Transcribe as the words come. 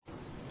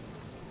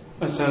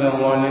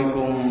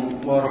Assalamualaikum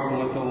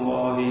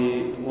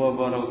warahmatullahi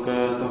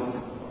wabarakatuh.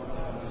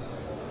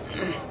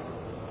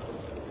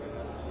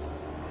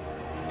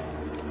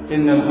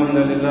 Innal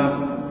hamdalillah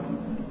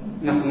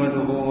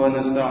nahmaduhu wa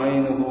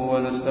nasta'inuhu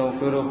wa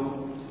nastaghfiruh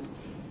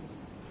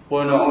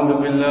wa na'udzu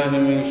billahi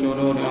min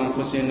shururi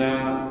anfusina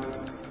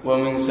wa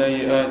min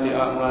sayyiati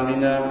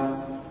a'malina.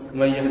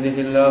 May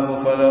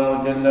yahdihillahu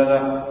fala mudilla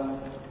lahu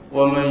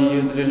wa may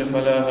yudlil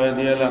fala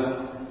hadiya lahu.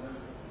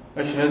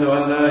 أشهد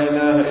أن لا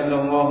إله إلا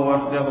الله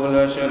وحده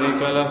لا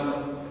شريك له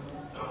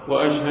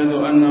وأشهد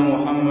أن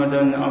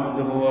محمدا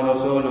عبده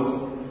ورسوله.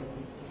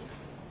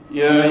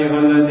 يا أيها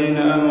الذين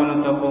آمنوا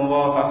اتقوا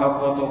الله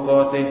حق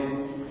تقاته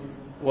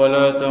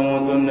ولا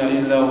تموتن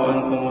إلا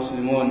وأنتم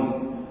مسلمون.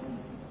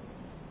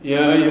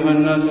 يا أيها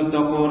الناس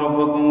اتقوا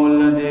ربكم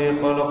الذي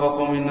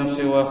خلقكم من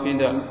نفس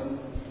واحدة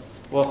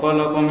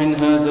وخلق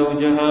منها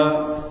زوجها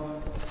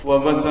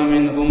وبث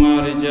منهما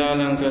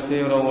رجالا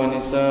كثيرا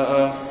ونساء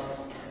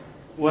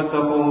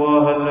واتقوا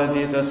الله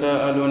الذي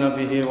تساءلون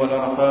به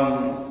والأرحام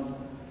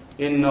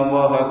إن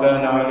الله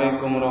كان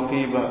عليكم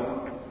رقيبا.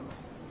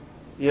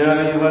 يا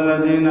أيها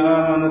الذين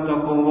آمنوا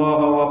اتقوا الله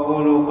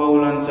وقولوا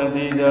قولا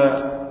سديدا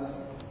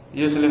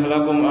يصلح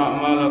لكم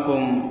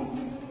أعمالكم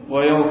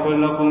ويغفر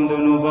لكم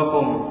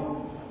ذنوبكم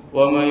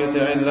ومن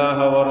يطع الله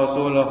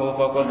ورسوله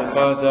فقد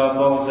فاز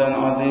فوزا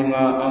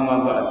عظيما. أما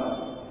بعد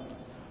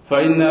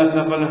فإن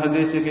أصدق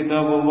الحديث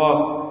كتاب الله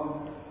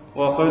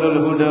وخير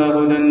الهدى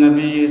هدى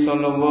النبي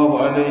صلى الله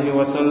عليه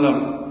وسلم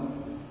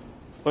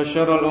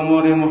وشر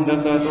الأمور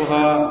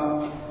محدثاتها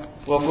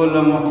وكل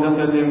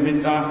محدثة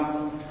بدعة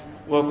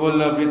وكل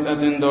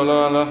بدعة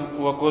ضلالة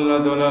وكل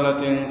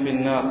ضلالة في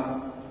النار.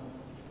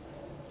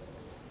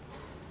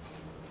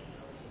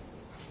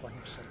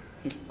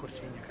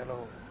 Kursinya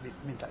kalau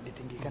minta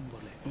ditinggikan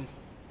boleh.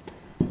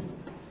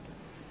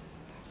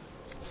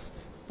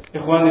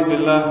 Ikhwani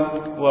fillah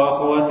wa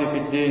akhwati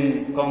fid din,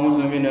 kaum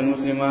muslimin dan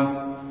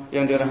muslimah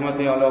yang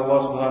dirahmati oleh Allah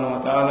Subhanahu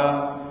wa taala.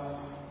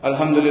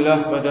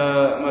 Alhamdulillah pada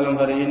malam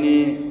hari ini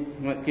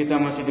kita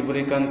masih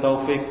diberikan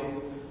taufik,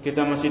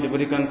 kita masih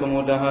diberikan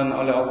kemudahan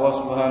oleh Allah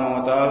Subhanahu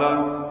wa taala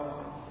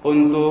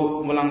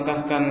untuk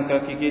melangkahkan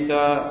kaki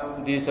kita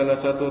di salah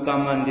satu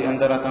taman di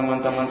antara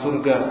taman-taman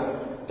surga,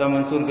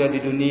 taman surga di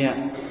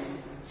dunia.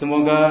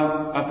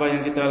 Semoga apa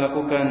yang kita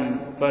lakukan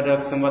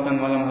pada kesempatan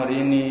malam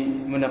hari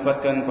ini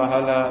mendapatkan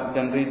pahala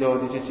dan ridho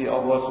di sisi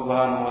Allah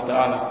Subhanahu wa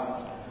taala.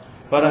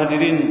 Para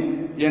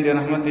hadirin yang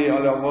dirahmati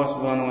oleh Allah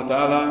Subhanahu wa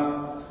taala,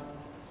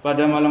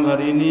 pada malam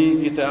hari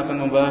ini kita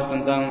akan membahas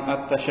tentang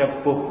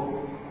at-tashabbuh.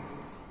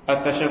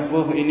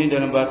 At-tashabbuh ini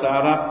dalam bahasa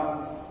Arab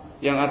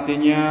yang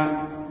artinya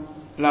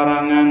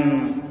larangan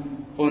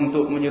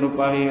untuk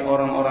menyerupai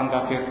orang-orang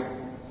kafir.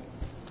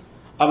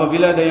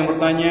 Apabila ada yang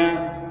bertanya,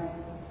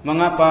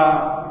 mengapa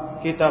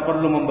kita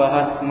perlu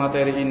membahas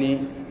materi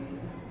ini?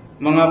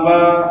 Mengapa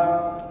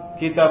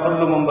kita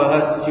perlu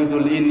membahas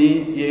judul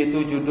ini,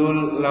 yaitu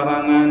judul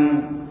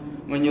larangan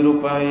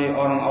menyerupai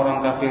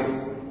orang-orang kafir?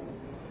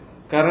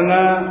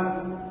 Karena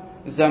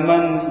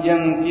zaman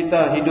yang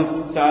kita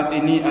hidup saat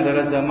ini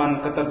adalah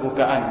zaman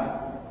keterbukaan.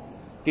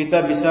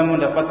 Kita bisa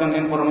mendapatkan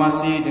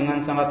informasi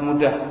dengan sangat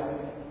mudah,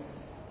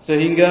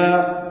 sehingga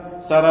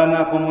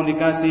sarana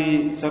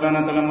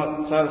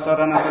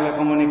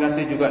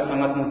telekomunikasi juga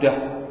sangat mudah.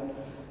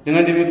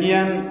 Dengan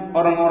demikian,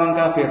 orang-orang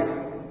kafir,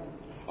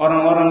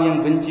 orang-orang yang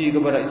benci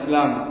kepada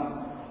Islam,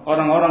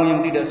 orang-orang yang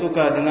tidak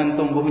suka dengan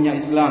tumbuhnya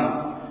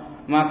Islam,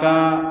 maka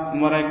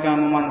mereka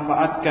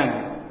memanfaatkan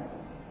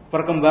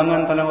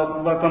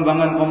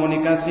perkembangan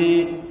komunikasi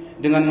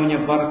dengan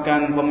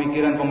menyebarkan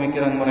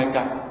pemikiran-pemikiran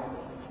mereka,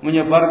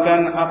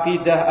 menyebarkan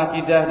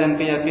akidah-akidah dan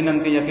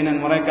keyakinan-keyakinan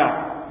mereka,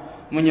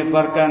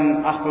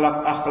 menyebarkan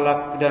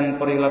akhlak-akhlak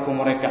dan perilaku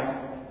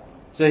mereka.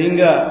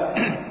 Sehingga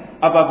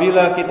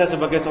apabila kita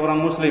sebagai seorang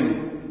muslim,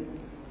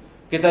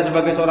 kita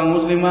sebagai seorang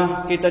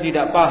muslimah, kita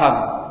tidak paham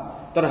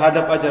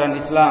terhadap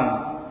ajaran Islam,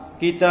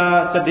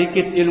 kita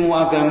sedikit ilmu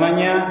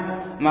agamanya,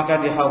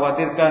 maka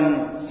dikhawatirkan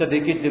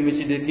sedikit demi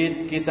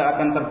sedikit kita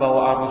akan terbawa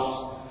arus.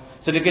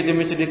 Sedikit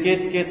demi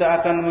sedikit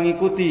kita akan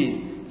mengikuti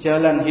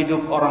jalan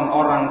hidup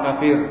orang-orang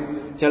kafir,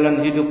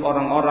 jalan hidup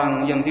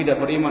orang-orang yang tidak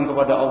beriman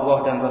kepada Allah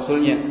dan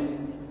Rasul-Nya.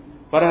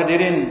 Para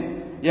hadirin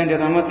yang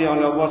dirahmati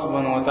oleh Allah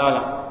Subhanahu wa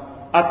taala,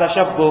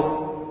 at-tashabbuh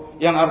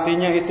yang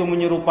artinya itu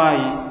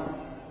menyerupai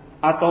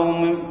atau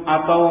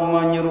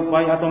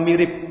menyerupai atau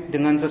mirip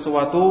dengan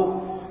sesuatu,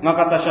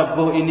 maka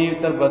tashabbuh ini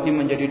terbagi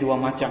menjadi dua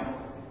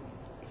macam.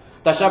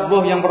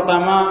 Tashabbuh yang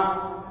pertama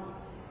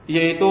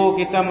yaitu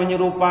kita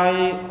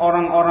menyerupai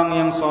orang-orang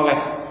yang soleh,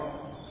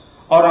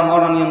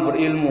 orang-orang yang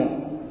berilmu,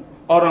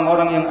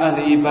 orang-orang yang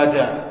ahli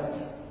ibadah.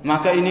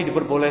 Maka ini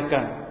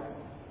diperbolehkan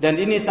dan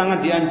ini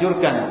sangat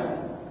dianjurkan.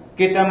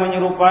 Kita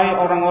menyerupai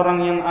orang-orang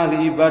yang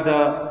ahli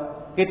ibadah,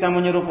 kita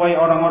menyerupai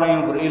orang-orang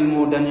yang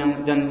berilmu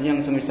dan yang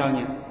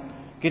semisalnya.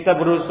 Kita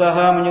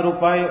berusaha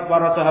menyerupai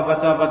para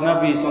sahabat-sahabat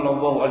Nabi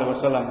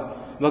SAW.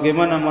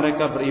 Bagaimana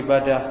mereka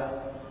beribadah,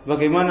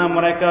 bagaimana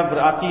mereka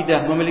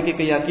berakidah, memiliki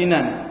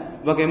keyakinan,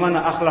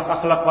 bagaimana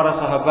akhlak-akhlak para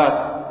sahabat,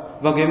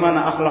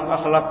 bagaimana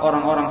akhlak-akhlak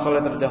orang-orang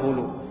saleh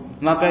terdahulu.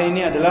 Maka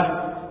ini adalah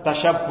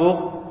tasyabbuh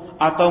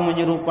atau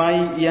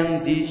menyerupai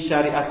yang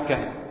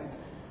disyariatkan,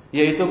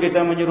 yaitu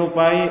kita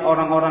menyerupai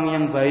orang-orang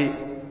yang baik,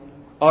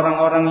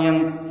 orang-orang yang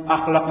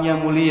akhlaknya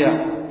mulia,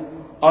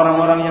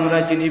 orang-orang yang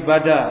rajin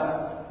ibadah,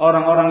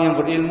 orang-orang yang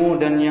berilmu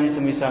dan yang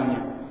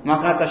semisalnya.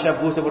 Maka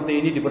tasyabbuh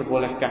seperti ini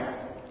diperbolehkan.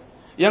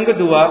 Yang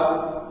kedua,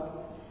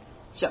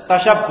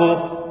 tasyabbuh,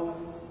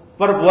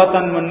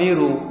 perbuatan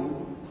meniru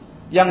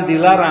yang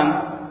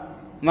dilarang.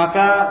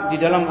 Maka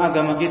di dalam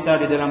agama kita,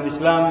 di dalam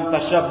Islam,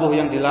 tasyabbuh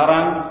yang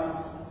dilarang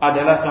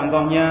adalah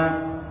contohnya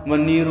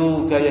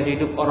meniru gaya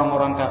hidup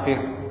orang-orang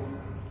kafir.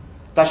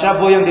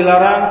 Tasyabbuh yang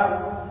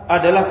dilarang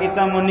adalah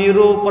kita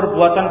meniru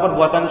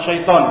perbuatan-perbuatan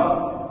syaitan.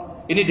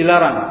 Ini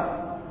dilarang.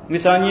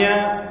 Misalnya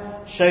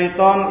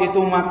syaitan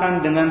itu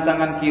makan dengan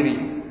tangan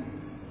kiri,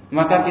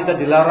 maka kita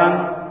dilarang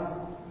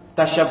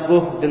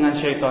tasyabbuh dengan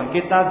syaitan.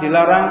 Kita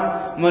dilarang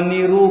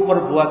meniru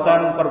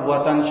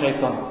perbuatan-perbuatan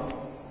syaitan.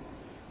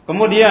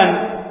 Kemudian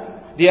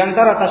di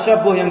antara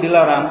tasyabbuh yang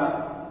dilarang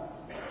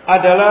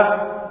adalah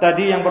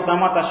tadi yang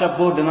pertama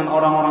tasyabbuh dengan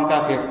orang-orang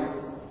kafir,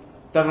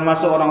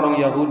 termasuk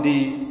orang-orang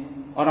Yahudi,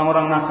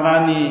 orang-orang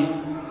Nasrani.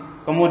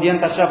 Kemudian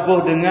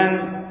tasyabbuh dengan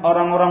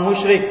orang-orang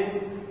musyrik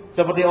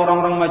seperti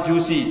orang-orang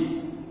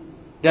Majusi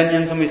dan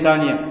yang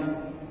semisalnya.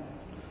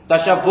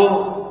 Tasyabbuh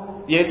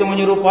yaitu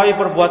menyerupai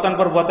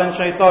perbuatan-perbuatan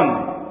syaitan.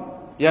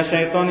 Ya,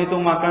 syaitan itu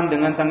makan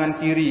dengan tangan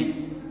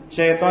kiri,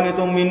 syaitan itu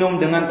minum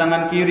dengan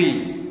tangan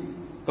kiri.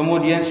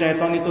 Kemudian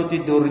syaitan itu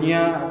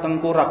tidurnya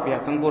tengkurap.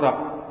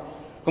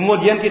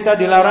 Kemudian kita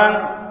dilarang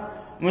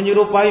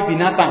menyerupai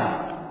binatang.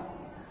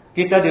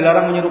 Kita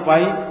dilarang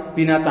menyerupai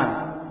binatang.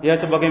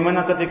 Ya,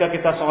 sebagaimana ketika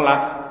kita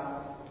sholat.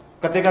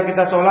 Ketika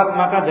kita sholat,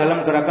 maka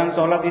dalam gerakan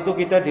sholat itu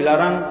kita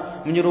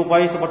dilarang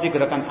menyerupai seperti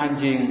gerakan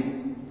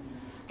anjing.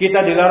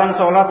 Kita dilarang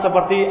sholat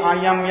seperti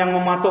ayam yang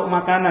mematuk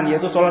makanan,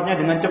 yaitu sholatnya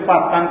dengan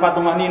cepat tanpa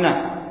tumakninah.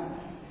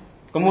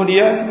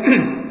 Kemudian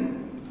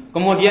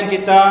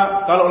kita,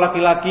 kalau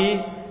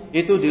laki-laki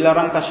itu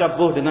dilarang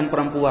tasyabbuh dengan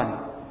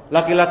perempuan.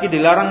 Laki-laki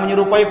dilarang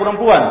menyerupai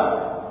perempuan.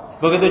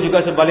 Begitu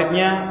juga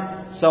sebaliknya,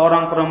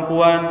 seorang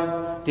perempuan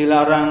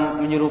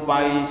dilarang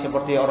menyerupai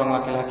seperti orang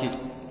laki-laki.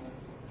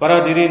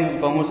 Para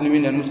hadirin kaum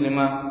muslimin dan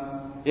muslimah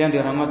yang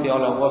dirahmati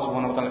oleh Allah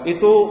Subhanahu wa taala,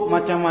 itu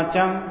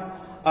macam-macam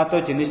atau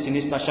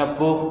jenis-jenis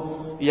tasyabbuh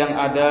yang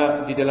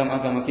ada di dalam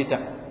agama kita.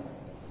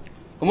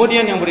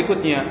 Kemudian yang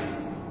berikutnya,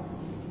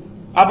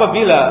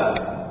 apabila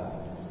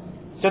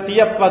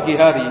setiap pagi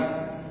hari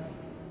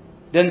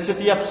dan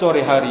setiap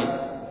sore hari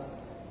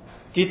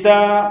kita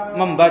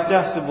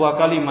membaca sebuah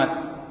kalimat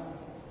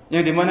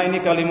yang dimana ini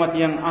kalimat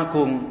yang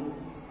agung,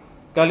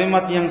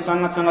 kalimat yang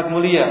sangat-sangat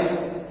mulia,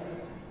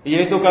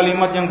 yaitu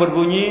kalimat yang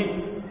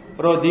berbunyi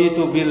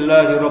raditu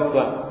billahi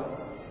rabba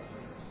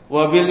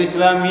wa bil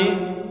islami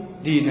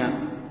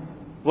dina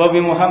wa bi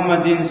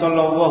Muhammadin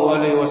sallallahu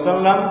alaihi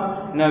wasallam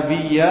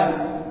nabiyya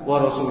wa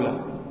rasulah.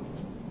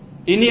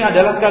 Ini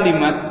adalah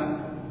kalimat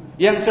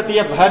yang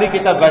setiap hari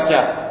kita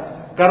baca,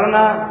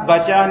 karena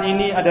bacaan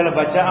ini adalah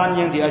bacaan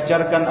yang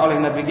diajarkan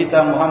oleh Nabi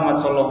kita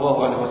Muhammad sallallahu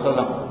alaihi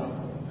wasallam.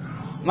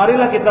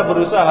 Marilah kita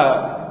berusaha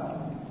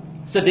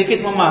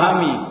sedikit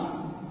memahami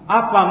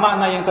apa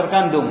makna yang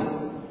terkandung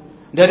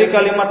dari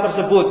kalimat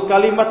tersebut.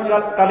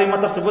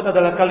 Kalimat tersebut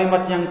adalah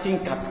kalimat yang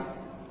singkat,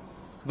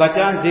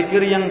 bacaan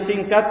zikir yang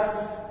singkat,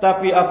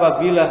 tapi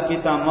apabila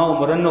kita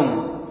mau merenung,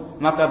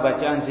 maka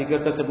bacaan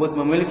zikir tersebut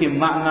memiliki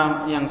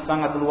makna yang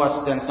sangat luas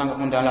dan sangat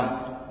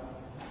mendalam.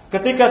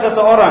 Ketika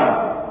seseorang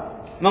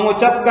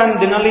mengucapkan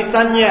dengan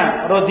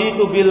lisannya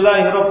raditu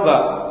billahi rabba,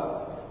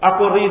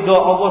 aku ridho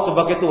Allah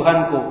sebagai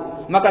Tuhanku,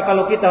 maka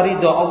kalau kita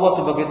ridho Allah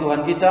sebagai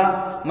Tuhan kita,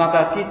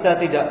 maka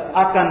kita tidak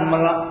akan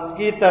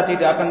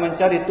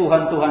mencari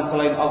Tuhan-Tuhan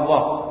selain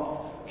Allah.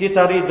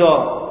 Kita ridho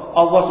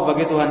Allah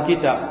sebagai Tuhan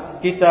kita.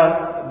 Kita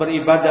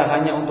beribadah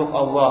hanya untuk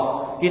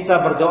Allah. Kita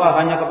berdoa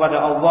hanya kepada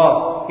Allah.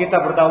 Kita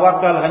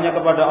bertawakal hanya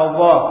kepada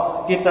Allah.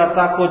 Kita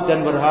takut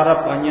dan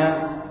berharap hanya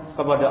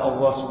kepada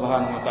Allah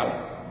Subhanahu wa taala.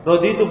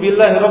 Raditu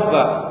billahi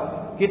rabba.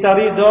 Kita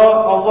ridho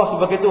Allah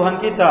sebagai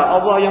Tuhan kita,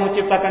 Allah yang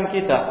menciptakan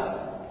kita,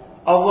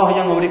 Allah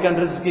yang memberikan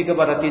rezeki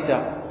kepada kita,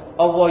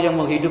 Allah yang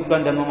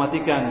menghidupkan dan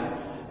mematikan,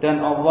 dan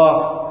Allah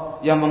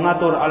yang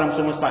mengatur alam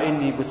semesta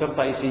ini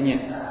beserta isinya.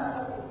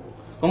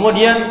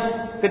 Kemudian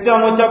kita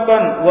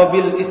mengucapkan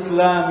wabil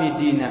islami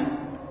dina,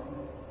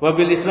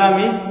 wabil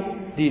islami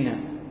dina,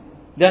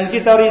 dan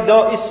kita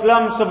ridho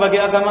Islam sebagai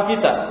agama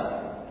kita,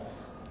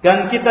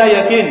 dan kita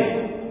yakin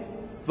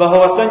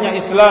bahwasanya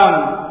Islam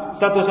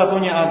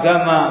satu-satunya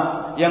agama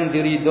yang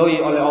diridhoi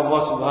oleh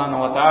Allah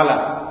Subhanahu wa taala.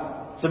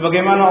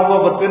 Sebagaimana Allah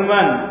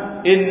berfirman,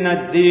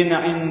 "Innad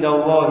dina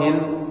indallahil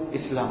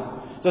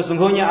Islam."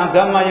 Sesungguhnya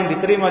agama yang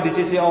diterima di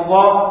sisi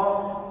Allah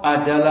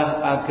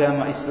adalah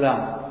agama Islam.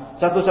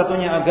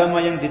 Satu-satunya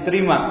agama yang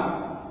diterima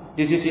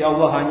di sisi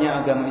Allah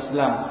hanya agama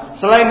Islam.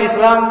 Selain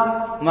Islam,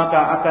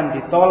 maka akan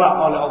ditolak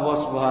oleh Allah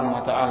Subhanahu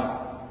wa taala.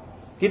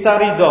 Kita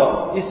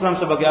ridho Islam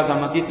sebagai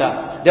agama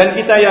kita, dan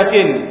kita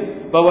yakin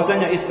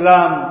bahwasanya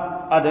Islam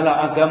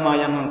adalah agama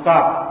yang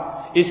lengkap,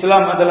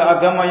 Islam adalah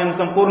agama yang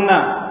sempurna,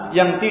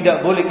 yang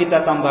tidak boleh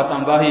kita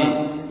tambah-tambahi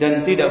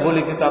dan tidak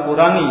boleh kita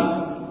kurangi.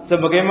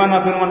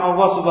 Sebagaimana firman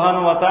Allah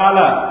Subhanahu wa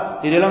taala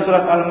di dalam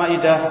surat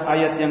Al-Maidah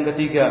ayat yang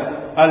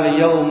ketiga,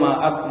 "Al-yauma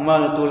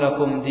akmaltu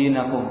lakum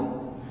dinakum."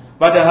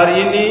 Pada hari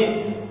ini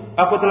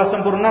aku telah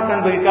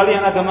sempurnakan bagi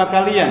kalian agama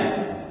kalian.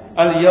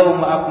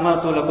 Al-yauma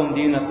akmaltu lakum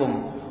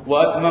dinakum wa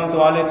atmamtu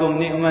 'alaikum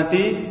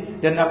ni'mati,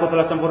 dan aku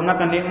telah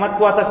sempurnakan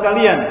nikmatku atas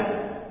kalian.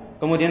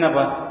 Kemudian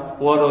apa?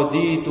 Wa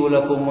raditu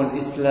lakumul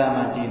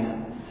Islam dinan,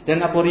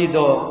 dan aku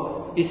ridho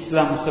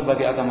Islam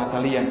sebagai agama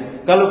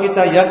kalian. Kalau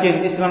kita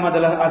yakin Islam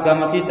adalah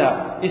agama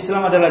kita,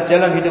 Islam adalah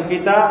jalan hidup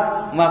kita,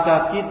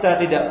 maka kita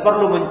tidak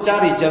perlu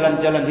mencari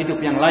jalan-jalan hidup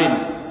yang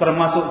lain,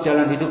 termasuk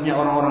jalan hidupnya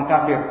orang-orang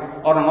kafir,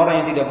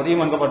 orang-orang yang tidak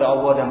beriman kepada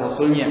Allah dan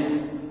Rasul-Nya.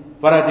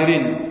 Para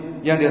hadirin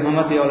yang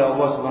dirahmati oleh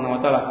Allah Subhanahu wa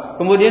taala.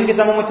 Kemudian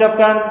kita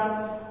mengucapkan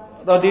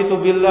raditu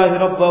billahi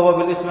rabba wa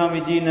bil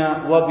islami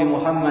dina wa bi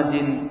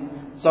Muhammadin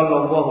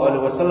sallallahu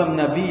alaihi wasallam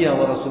nabiyya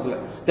wa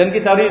rasulah. Dan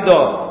kita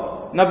ridho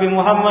Nabi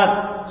Muhammad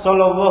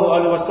sallallahu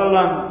alaihi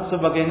wasallam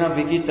sebagai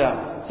nabi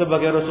kita,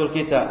 sebagai rasul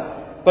kita.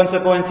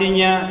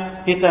 Konsekuensinya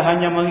kita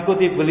hanya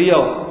mengikuti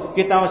beliau.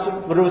 Kita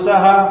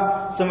berusaha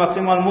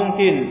semaksimal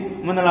mungkin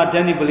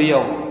meneladani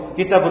beliau.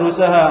 Kita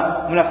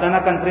berusaha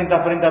melaksanakan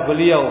perintah-perintah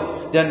beliau,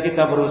 dan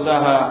kita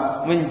berusaha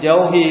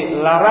menjauhi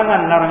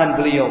larangan-larangan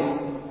beliau.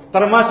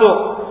 Termasuk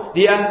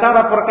di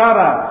antara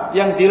perkara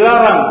yang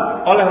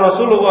dilarang oleh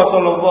Rasulullah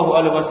sallallahu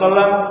alaihi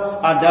wasallam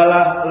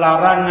adalah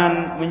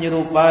larangan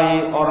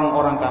menyerupai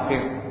orang-orang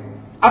kafir.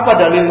 Apa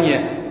dalilnya?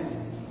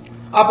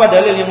 Apa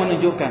dalil yang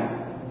menunjukkan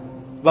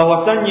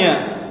bahwasannya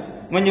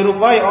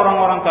menyerupai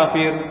orang-orang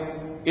kafir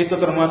itu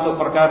termasuk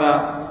perkara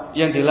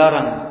yang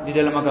dilarang di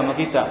dalam agama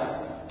kita,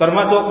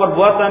 termasuk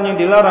perbuatan yang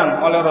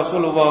dilarang oleh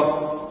Rasulullah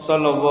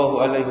sallallahu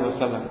alaihi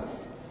wasallam.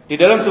 Di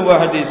dalam sebuah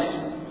hadis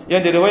yang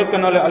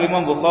diriwayatkan oleh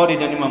Imam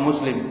Bukhari dan Imam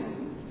Muslim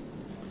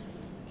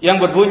yang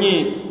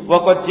berbunyi,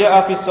 wa qad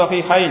jaa'a fi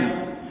sahihain,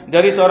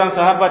 dari seorang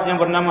sahabat yang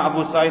bernama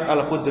Abu Sa'id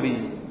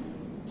Al-Khudri,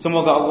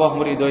 semoga Allah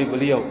meridhai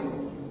beliau.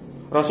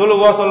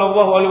 Rasulullah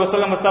sallallahu alaihi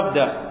wasallam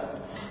bersabda,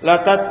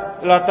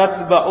 la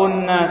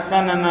tatsba'unna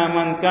sanana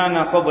man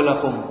kana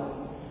qablakum.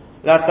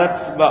 La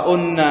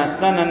tatsba'unna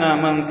sanana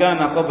man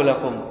kana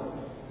qablakum.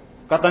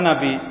 Kata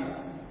Nabi,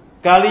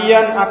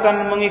 kalian akan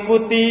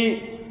mengikuti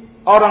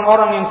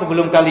orang-orang yang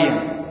sebelum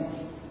kalian.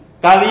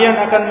 Kalian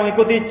akan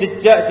mengikuti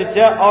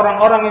jejak-jejak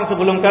orang-orang yang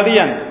sebelum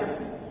kalian.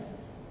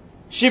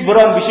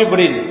 Shibran bi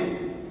shibrin,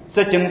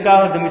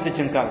 sejengkal demi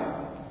sejengkal.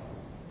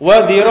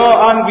 Wa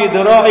dira'an bi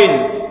dira'in,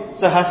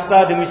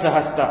 sehasta demi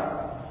sehasta.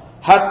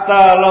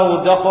 Hatta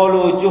law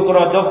dakhalu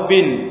juhra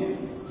dabbin,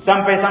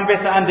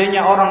 sampai-sampai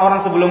seandainya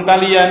orang-orang sebelum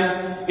kalian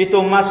itu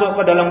masuk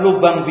ke dalam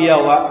lubang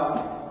biawak.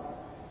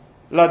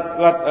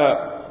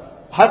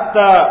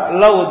 Hatta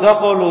law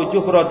dakhalu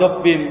juhra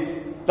dabbin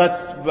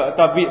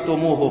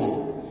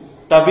tabi'tumuhum.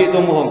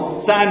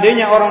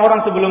 Seandainya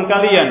orang-orang sebelum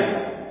kalian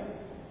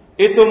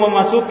itu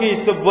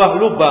memasuki sebuah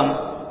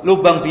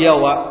lubang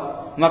biawak,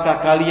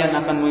 maka kalian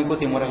akan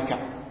mengikuti mereka.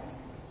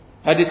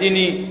 Hadis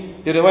ini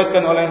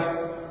diriwayatkan oleh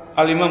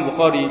Al-Imam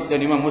Bukhari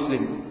dan Imam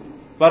Muslim.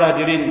 Para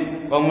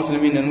hadirin kaum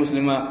muslimin dan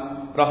muslimah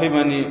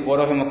rahimani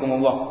wa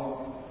rahimakumullah.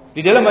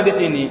 Di dalam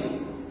hadis ini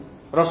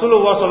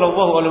Rasulullah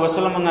sallallahu alaihi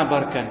wasallam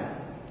mengabarkan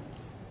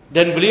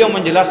dan beliau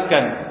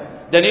menjelaskan,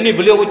 dan ini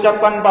beliau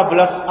ucapkan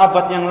 14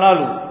 abad yang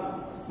lalu,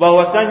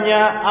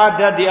 bahwasannya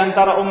ada di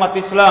antara umat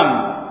Islam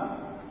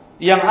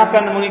yang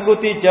akan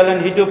mengikuti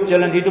jalan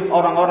hidup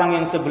orang-orang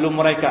yang sebelum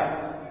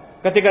mereka.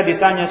 Ketika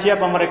ditanya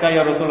siapa mereka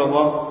ya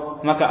Rasulullah,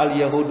 maka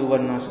al-Yahudu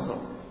wan Nasara.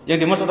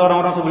 Yang dimaksud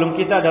orang-orang sebelum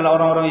kita adalah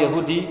orang-orang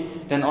Yahudi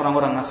dan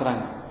orang-orang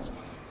Nasrani.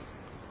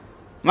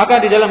 Maka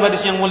di dalam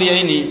hadis yang mulia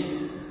ini,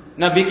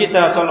 Nabi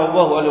kita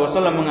sallallahu alaihi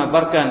wasallam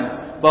mengabarkan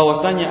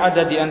bahwasannya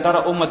ada di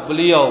antara umat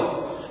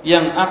beliau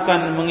yang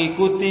akan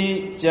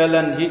mengikuti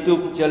jalan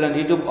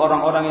hidup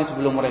orang-orang yang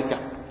sebelum mereka.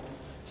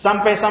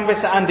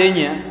 Sampai-sampai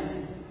seandainya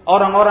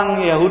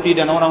orang-orang Yahudi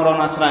dan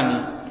orang-orang Nasrani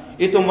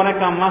itu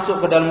mereka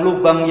masuk ke dalam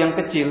lubang yang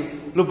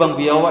kecil, lubang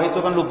biawak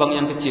itu kan lubang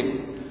yang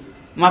kecil.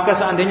 Maka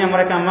seandainya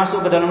mereka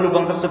masuk ke dalam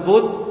lubang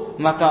tersebut,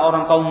 maka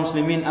orang kaum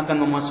muslimin akan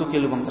memasuki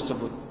lubang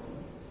tersebut.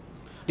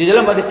 Di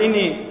dalam hadis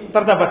ini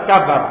terdapat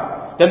kabar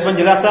dan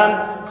penjelasan,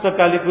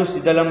 sekaligus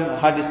di dalam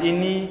hadis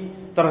ini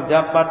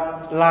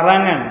terdapat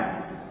larangan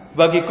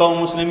bagi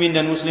kaum muslimin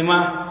dan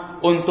muslimah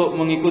untuk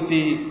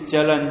mengikuti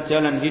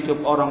jalan-jalan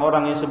hidup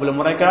orang-orang yang sebelum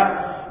mereka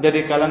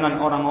dari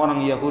kalangan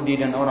orang-orang Yahudi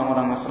dan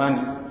orang-orang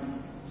Nasrani.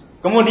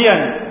 Kemudian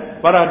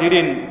para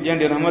hadirin yang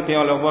dirahmati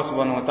oleh Allah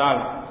Subhanahu wa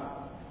taala,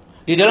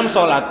 di dalam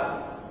salat,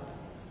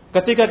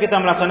 ketika kita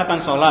melaksanakan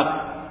salat,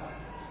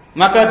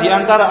 maka di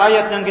antara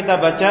ayat yang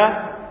kita baca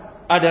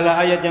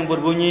adalah ayat yang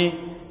berbunyi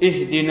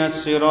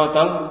ihdinas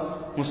siratal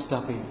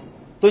mustaqim.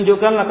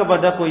 Tunjukkanlah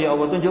kepadaku ya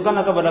Allah,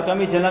 tunjukkanlah kepada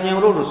kami jalan yang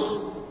lurus.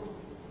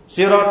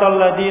 Siratal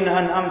ladzina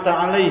an'amta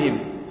 'alaihim.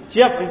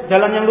 Siap,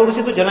 jalan yang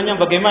lurus itu jalan yang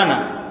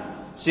bagaimana?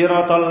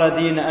 Siratal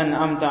ladzina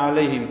an'amta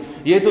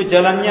 'alaihim, yaitu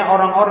jalannya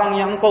orang-orang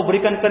yang Engkau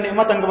berikan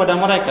kenikmatan kepada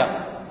mereka.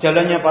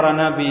 Jalannya para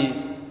nabi,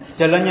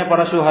 jalannya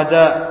para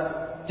syuhada,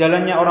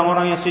 jalannya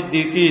orang-orang yang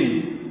siddiqin,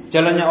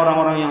 jalannya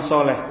orang-orang yang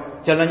soleh,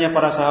 jalannya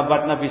para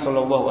sahabat Nabi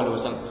sallallahu alaihi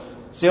wasallam.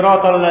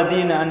 Siratal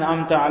ladzina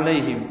an'amta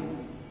alaihim.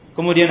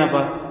 Kemudian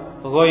apa?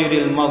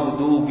 Ghairil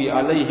maghdubi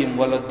alaihim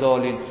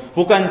waladdallin.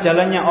 Bukan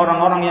jalannya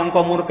orang-orang yang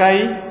kau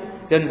murkai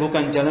dan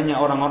bukan jalannya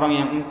orang-orang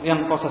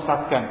yang kau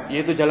sesatkan,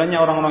 yaitu jalannya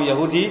orang-orang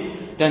Yahudi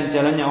dan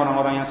jalannya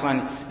orang-orang yang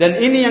Nasrani.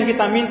 Dan ini yang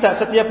kita minta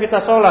setiap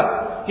kita sholat.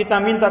 Kita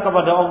minta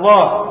kepada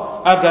Allah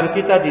agar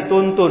kita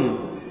dituntun,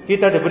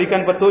 kita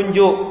diberikan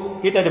petunjuk,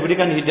 kita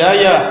diberikan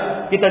hidayah,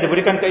 kita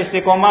diberikan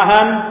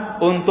keistiqomahan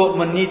untuk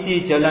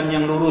meniti jalan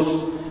yang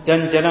lurus.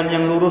 Dan jalan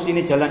yang lurus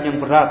ini jalan yang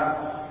berat,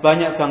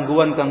 banyak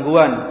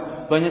gangguan-gangguan,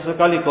 banyak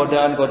sekali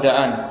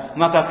godaan-godaan.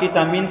 Maka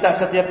kita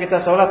minta setiap kita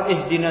sholat,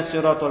 ihdinas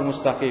siratal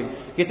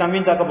mustaqim. Kita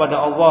minta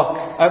kepada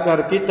Allah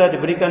agar kita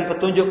diberikan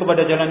petunjuk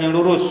kepada jalan yang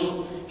lurus.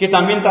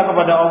 Kita minta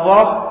kepada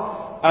Allah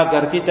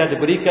agar kita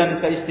diberikan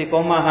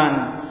keistiqomahan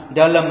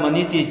dalam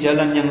meniti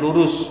jalan yang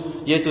lurus,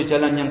 yaitu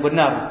jalan yang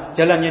benar,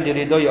 jalan yang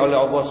diridhoi oleh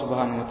Allah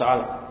Subhanahu wa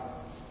taala.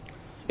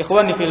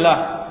 Ikhwani fillah,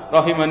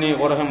 rahimani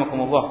wa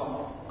rahimakumullah.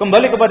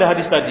 Kembali kepada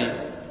hadis tadi,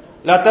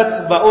 la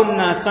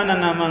tatsba'unna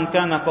sanana man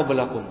kana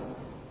qablakum.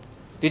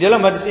 Di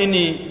dalam hadis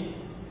ini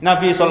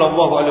Nabi SAW,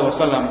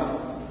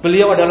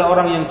 beliau adalah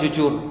orang yang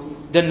jujur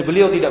dan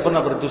beliau tidak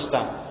pernah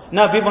berdusta.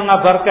 Nabi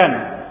mengabarkan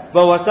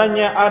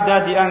bahwasanya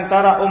ada di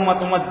antara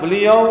umat-umat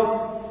beliau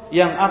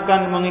yang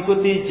akan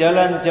mengikuti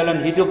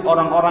jalan-jalan hidup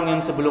orang-orang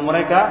yang sebelum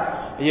mereka,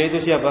 yaitu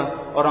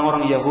siapa?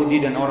 Orang-orang Yahudi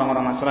dan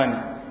orang-orang Nasrani.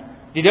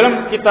 Di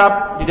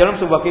dalam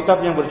sebuah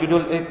kitab yang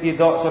berjudul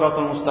Iqtida'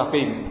 Shiratal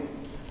Mustaqim,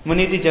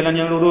 meniti jalan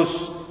yang lurus,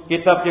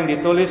 kitab yang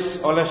ditulis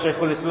oleh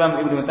Syekhul Islam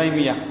Ibnu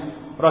Taimiyah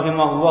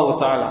rahimahullahu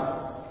taala,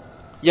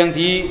 yang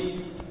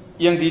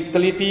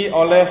diteliti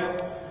oleh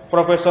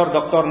Profesor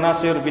Dr.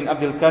 Nasir bin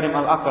Abdul Karim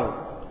Al-Aqal.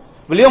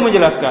 Beliau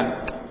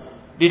menjelaskan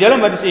di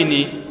dalam hadis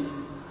ini,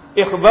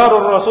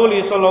 ikhbarur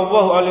Rasuli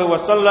sallallahu alaihi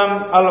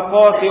wasallam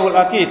al-qati'ul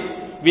akid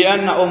bi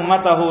anna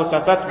ummatahu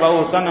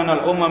satatba'u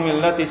sananal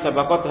umamil lati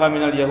sabaqatha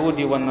minal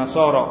yahudi wan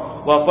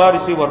nasara wa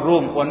farisi war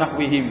rum wa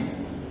nahwihim.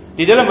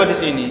 Di dalam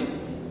hadis ini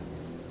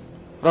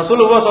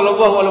Rasulullah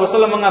sallallahu alaihi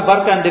wasallam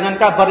mengabarkan dengan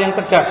kabar yang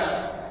tegas.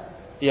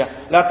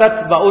 Ya, la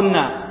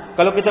tatsba'unna.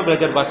 Kalau kita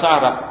belajar bahasa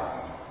Arab,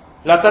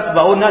 la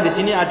tatsba'unna di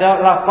sini ada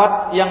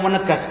lafaz yang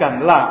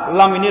menegaskan.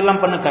 Lam ini lam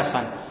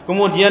penegasan.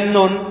 Kemudian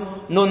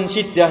nun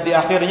syiddah di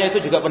akhirnya itu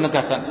juga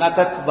penegasan. La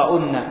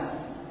tatsba'unna.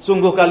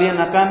 Sungguh kalian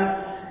akan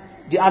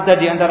ada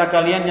di antara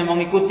kalian yang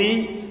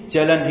mengikuti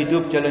jalan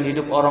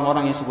hidup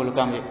orang-orang yang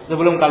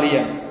sebelum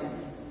kalian.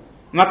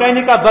 Maka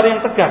ini kabar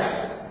yang tegas,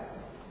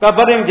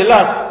 kabar yang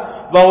jelas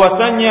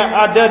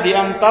bahwasanya ada di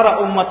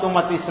antara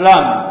umat-umat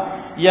Islam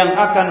yang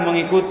akan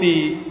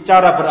mengikuti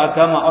cara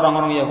beragama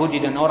orang-orang Yahudi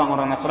dan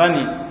orang-orang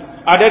Nasrani.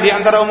 Ada di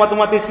antara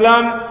umat-umat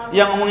Islam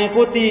yang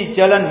mengikuti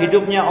jalan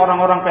hidupnya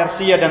orang-orang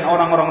Persia dan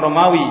orang-orang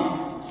Romawi,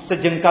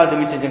 sejengkal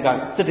demi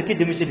sejengkal, sedikit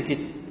demi sedikit.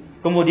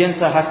 Kemudian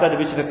sehasta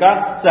demi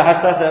sedekah,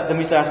 sehasta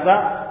demi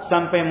sehasta,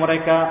 sampai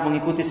mereka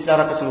mengikuti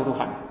secara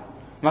keseluruhan.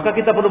 Maka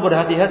kita perlu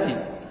berhati-hati,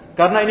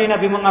 karena ini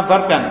Nabi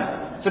mengabarkan.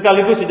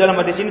 Sekaligus di dalam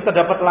hadis ini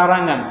terdapat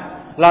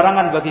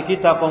larangan bagi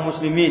kita kaum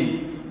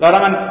muslimin,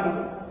 larangan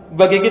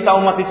bagi kita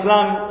umat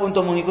Islam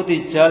untuk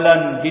mengikuti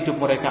jalan hidup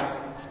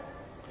mereka.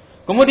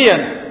 Kemudian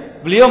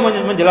beliau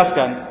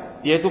menjelaskan,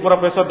 yaitu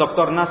Profesor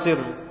Dr. Nasir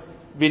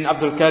bin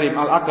Abdul Karim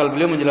Al-Aqal,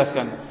 beliau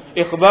menjelaskan,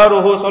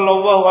 ikhbaruhu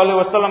sallallahu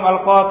alaihi wasallam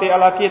al-qati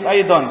al-akid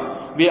aidan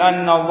bi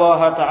anna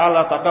Allah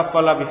ta'ala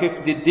takaffala bi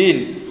hifdzid din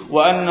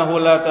wa annahu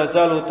la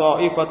tazalu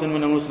ta'ifatun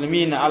minal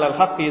muslimina 'alal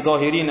haqqi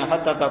dhahirina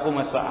hatta taqum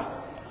as-sa'ah.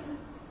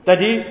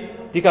 Tadi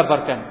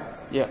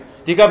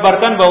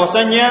dikabarkan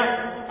bahwasanya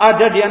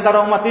ada di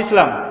antara umat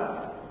Islam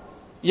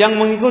yang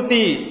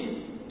mengikuti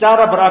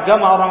cara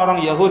beragama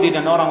orang-orang Yahudi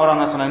dan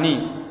orang-orang Nasrani.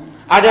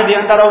 Ada di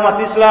antara umat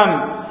Islam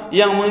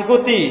yang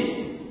mengikuti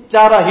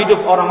cara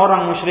hidup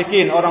orang-orang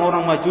musyrikin,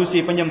 orang-orang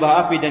Majusi,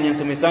 penyembah api dan yang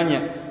semisalnya.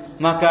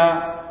 Maka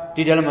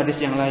di dalam hadis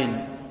yang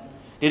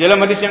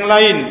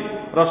lain,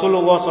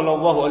 Rasulullah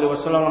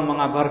SAW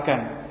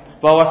mengabarkan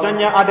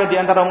bahwasanya ada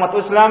di antara umat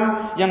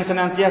Islam yang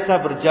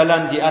senantiasa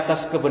berjalan di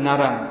atas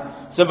kebenaran.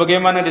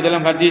 Sebagaimana di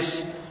dalam hadis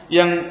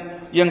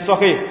yang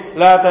sahih,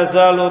 la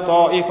tazalu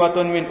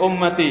ta'ifatun min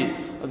ummati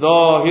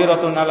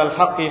dhahiratun 'alal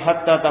haqqi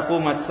hatta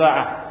taqumas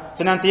sa'ah.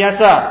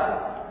 Senantiasa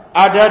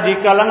ada di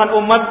kalangan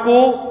umatku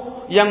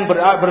yang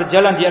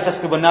berjalan di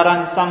atas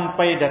kebenaran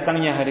sampai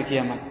datangnya hari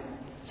kiamat.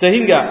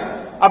 Sehingga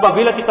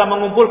apabila kita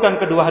mengumpulkan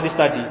kedua hadis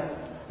tadi,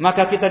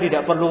 maka kita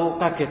tidak perlu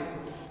kaget,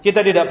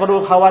 kita tidak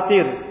perlu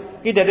khawatir,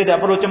 kita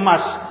tidak perlu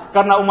cemas,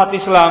 karena umat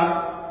Islam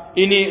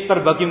ini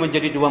terbagi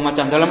menjadi dua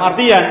macam. Dalam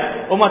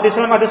artian, umat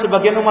Islam ada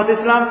sebagian umat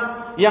Islam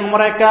yang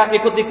mereka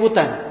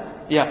ikut-ikutan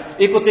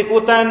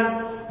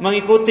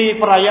mengikuti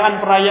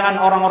perayaan-perayaan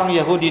orang-orang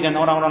Yahudi dan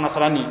orang-orang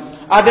Nasrani.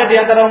 Ada di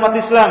antara umat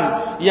Islam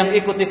yang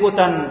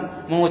ikut-ikutan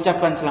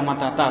mengucapkan selamat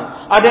Natal.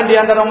 Ada di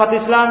antara umat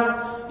Islam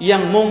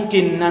yang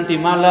mungkin nanti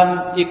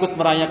malam ikut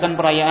merayakan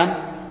perayaan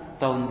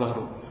Tahun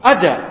Baru.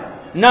 Ada.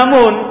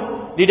 Namun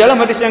di dalam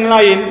hadis yang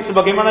lain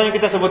sebagaimana yang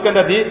kita sebutkan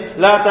tadi,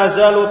 la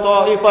tazalu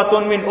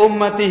ta'ifatun min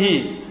ummatihi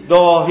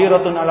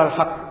dhahiratun 'alal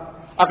haq.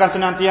 Akan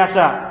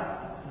senantiasa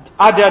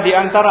ada di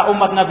antara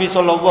umat Nabi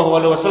sallallahu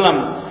alaihi wasallam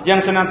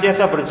yang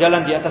senantiasa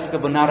berjalan di atas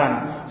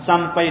kebenaran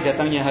sampai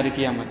datangnya hari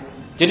kiamat.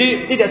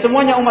 Jadi tidak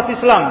semuanya umat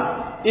Islam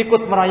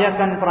ikut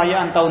merayakan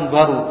perayaan tahun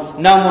baru,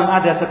 namun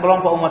ada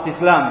sekelompok umat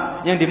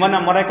Islam yang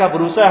dimana mereka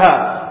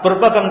berusaha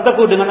berpegang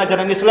teguh dengan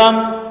ajaran Islam.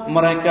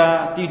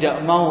 Mereka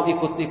tidak mau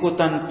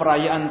ikut-ikutan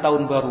perayaan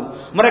tahun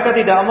baru, mereka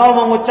tidak mau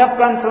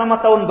mengucapkan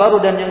selamat tahun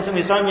baru dan yang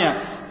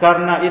semisalnya,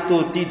 karena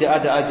itu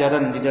tidak ada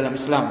ajaran di dalam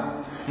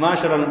Islam.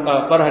 Ma'asyiral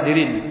para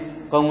hadirin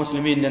kaum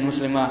muslimin dan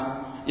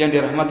muslimah yang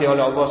dirahmati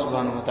oleh Allah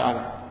Subhanahu wa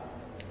taala.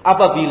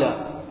 Apabila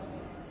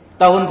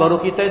tahun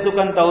baru kita itu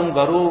kan tahun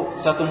baru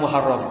 1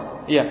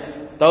 Muharram. Iya,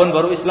 tahun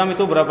baru Islam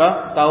itu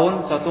berapa?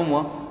 Tahun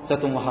 1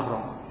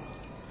 Muharram.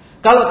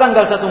 Kalau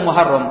tanggal 1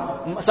 Muharram,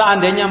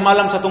 seandainya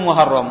malam 1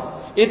 Muharram,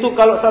 itu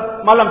kalau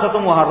malam 1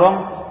 Muharram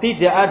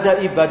tidak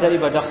ada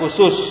ibadah-ibadah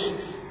khusus,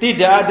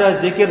 tidak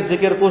ada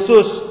zikir-zikir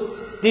khusus,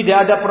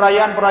 tidak ada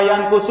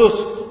perayaan-perayaan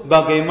khusus.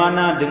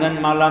 Bagaimana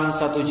dengan malam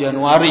 1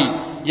 Januari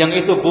yang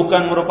itu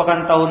bukan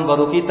merupakan tahun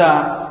baru kita,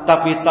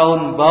 tapi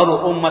tahun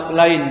baru umat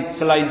lain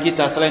selain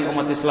kita, selain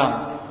umat Islam.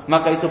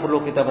 Maka itu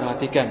perlu kita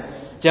perhatikan.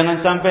 Jangan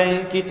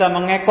sampai kita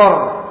mengekor,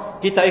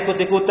 kita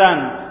ikut-ikutan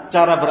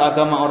cara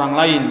beragama orang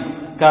lain.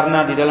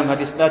 Karena di dalam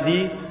hadis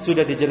tadi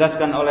sudah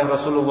dijelaskan oleh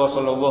Rasulullah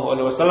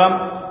SAW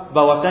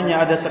bahwasanya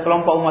ada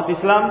sekelompok umat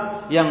Islam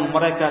yang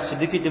mereka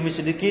sedikit demi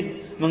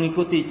sedikit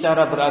mengikuti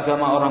cara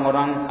beragama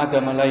orang-orang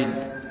agama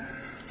lain.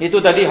 Itu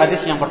tadi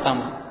hadis yang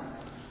pertama.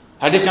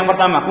 Hadis yang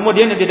pertama.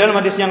 Kemudian di dalam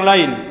hadis yang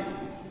lain,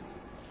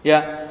 ya,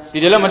 di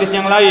dalam hadis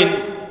yang lain,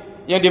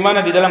 yang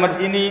dimana di dalam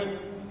hadis ini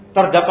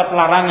terdapat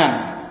larangan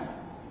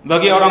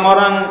bagi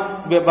orang-orang,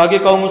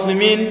 bagi kaum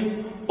muslimin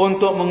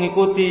untuk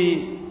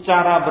mengikuti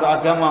cara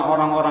beragama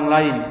orang-orang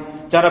lain,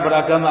 cara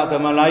beragama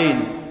agama lain.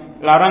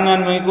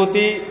 Larangan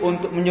mengikuti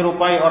untuk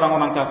menyerupai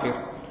orang-orang kafir.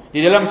 Di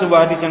dalam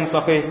sebuah hadis yang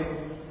sahih,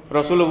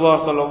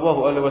 Rasulullah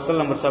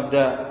SAW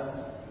bersabda,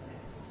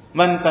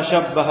 "Man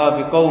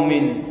tashabbaha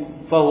biqaumin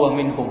fahuwa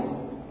minhum."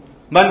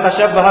 Man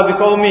tashabbaha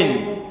biqaumin,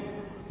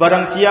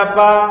 barang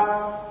siapa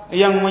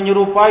yang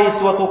menyerupai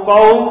suatu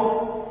kaum,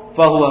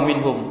 fahuwa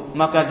minhum,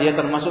 maka dia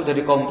termasuk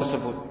dari kaum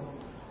tersebut.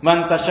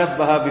 Man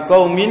tashabbaha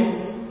biqaumin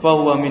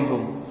fahuwa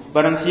minhum.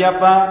 Barang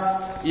siapa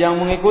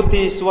yang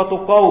mengikuti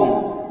suatu kaum,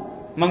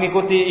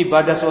 mengikuti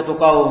ibadah suatu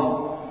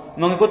kaum,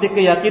 mengikuti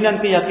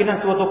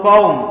keyakinan-keyakinan suatu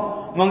kaum,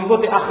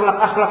 mengikuti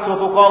akhlak-akhlak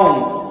suatu kaum,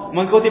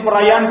 mengikuti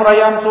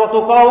perayaan-perayaan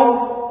suatu kaum,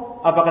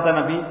 apa kata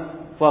Nabi?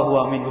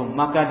 Fahuwa minhum,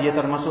 maka dia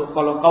termasuk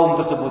kalau kaum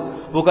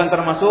tersebut, bukan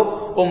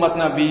termasuk umat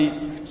Nabi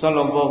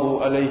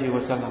sallallahu alaihi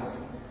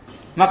wasallam.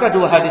 Maka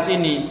dua hadis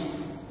ini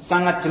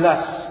sangat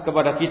jelas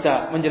kepada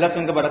kita,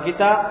 menjelaskan kepada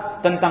kita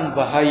tentang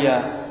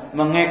bahaya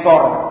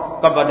mengekor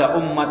kepada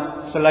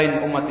umat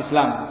selain umat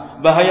Islam,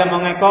 bahaya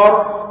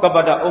mengekor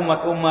kepada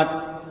umat-umat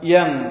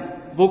yang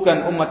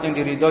bukan umat yang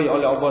diridhoi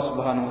oleh Allah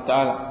Subhanahu wa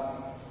taala.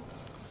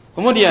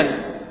 Kemudian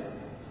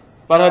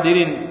para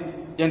hadirin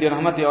yang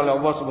dirahmati oleh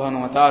Allah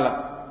Subhanahu wa taala,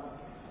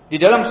 di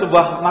dalam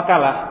sebuah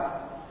makalah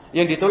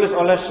yang ditulis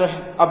oleh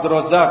Syekh Abdul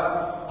Razak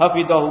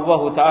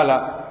hafizahullah taala,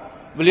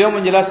 beliau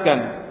menjelaskan,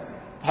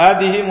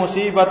 hadhihi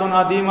musibatun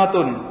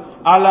adimatun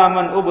ala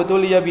man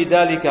ubtuliya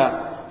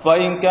bidzalika fa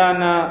in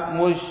kana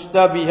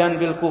mustabihan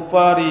bil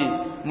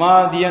kuffari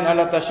madiyan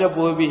ala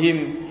tashabbuh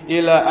bihim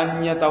ila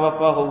an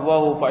yatawaffahu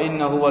Allah fa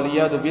innahu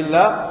waliyadu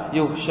billah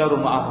yuhsyaru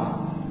ma'ahum.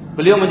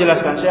 Beliau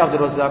menjelaskan, Syekh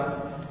Abdul Razak,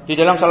 di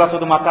dalam salah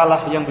satu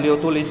makalah yang beliau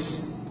tulis,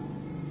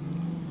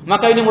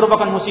 maka ini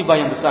merupakan musibah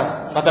yang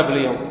besar, kata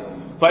beliau.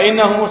 Fa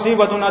innahu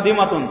musibatun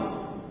adimatun,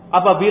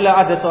 apabila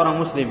ada seorang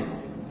muslim,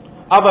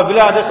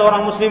 apabila ada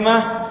seorang muslimah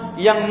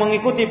yang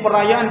mengikuti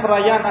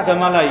perayaan-perayaan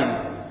agama lain,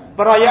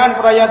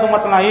 perayaan-perayaan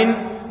umat lain,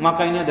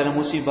 maka ini adalah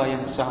musibah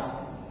yang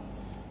besar.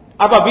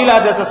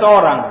 Apabila ada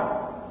seseorang,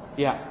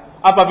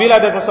 apabila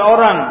ada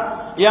seseorang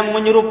yang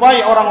menyerupai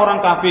orang-orang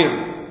kafir,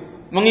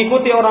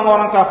 mengikuti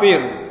orang-orang kafir,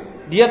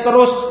 dia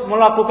terus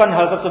melakukan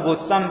hal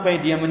tersebut sampai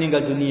dia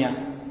meninggal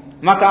dunia,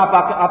 maka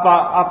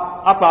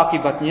apa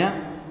akibatnya?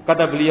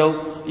 Kata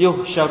beliau,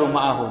 yuhsyaru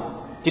ma'ahum.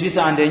 Jadi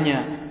seandainya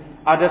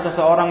ada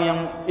seseorang yang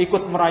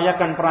ikut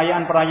merayakan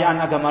perayaan-perayaan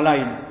agama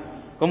lain,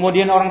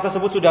 kemudian orang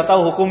tersebut sudah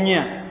tahu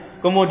hukumnya,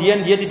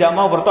 kemudian dia tidak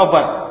mau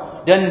bertobat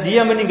dan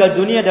dia meninggal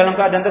dunia dalam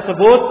keadaan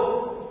tersebut,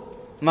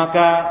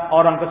 maka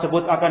orang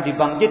tersebut akan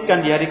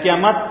dibangkitkan di hari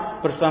kiamat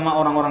bersama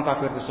orang-orang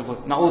kafir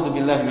tersebut.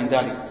 Na'udzubillahi min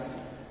dzalik.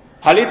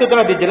 Hal itu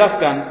telah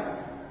dijelaskan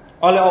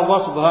oleh Allah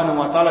Subhanahu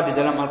wa taala di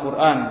dalam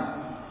Al-Qur'an,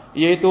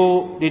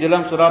 yaitu di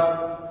dalam surat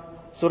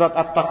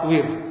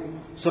At-Takwir.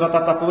 Surat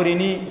At-Takwir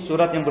ini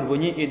surat yang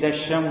berbunyi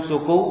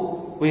idzasyamsuku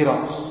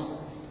wiras.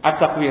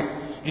 At-Takwir.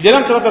 Di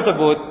dalam surat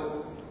tersebut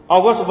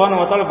Allah Subhanahu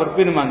wa taala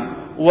berfirman,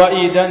 wa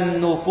idan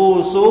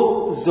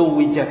nufusu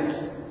zuwijat.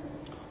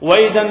 Wa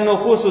idan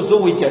nufusu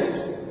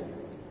zuwijat.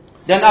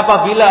 Dan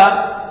apabila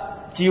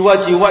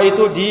jiwa-jiwa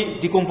itu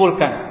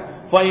dikumpulkan,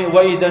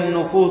 wa idan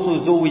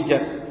nufusu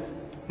zuwijat,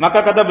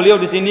 Maka kata beliau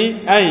di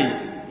sini,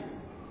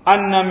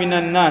 anna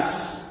minan nas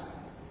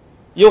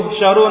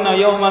yuhsyaruna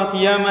yaumal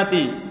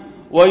qiyamati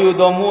wa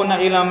yudamuna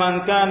ila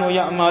man kanu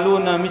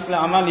ya'maluna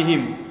misla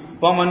amalihim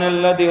faman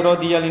alladhi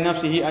radiya li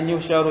nafsihi an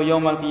yuhsyaru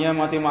yaumal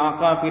qiyamati ma'a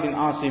kafirin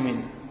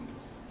asimin.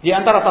 Di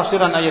antara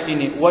tafsiran ayat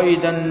ini, wa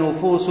idan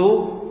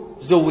nufusu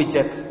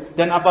zuwijat,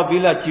 dan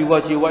apabila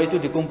jiwa-jiwa itu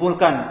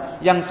dikumpulkan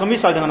yang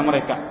semisal dengan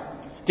mereka.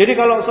 Jadi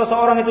kalau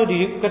seseorang itu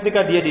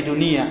ketika dia di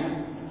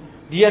dunia,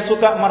 dia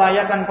suka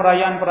merayakan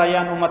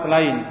perayaan-perayaan umat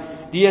lain,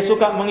 dia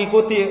suka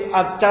mengikuti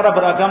cara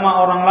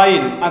beragama orang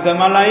lain,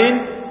 agama lain,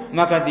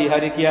 maka di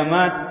hari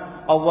kiamat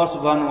Allah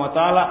Subhanahu wa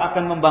taala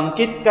akan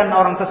membangkitkan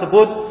orang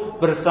tersebut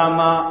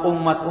bersama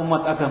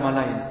umat-umat agama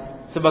lain.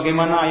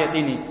 Sebagaimana ayat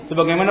ini,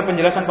 sebagaimana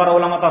penjelasan para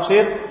ulama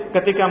tafsir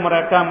ketika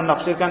mereka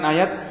menafsirkan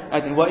ayat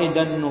wa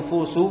idan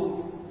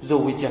nufusu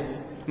zuwijat.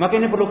 Maka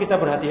ini perlu kita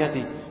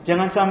berhati-hati.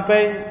 Jangan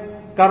sampai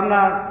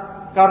karena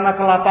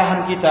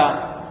kelatahan kita,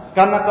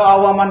 karena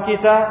keawaman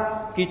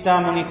kita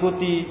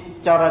mengikuti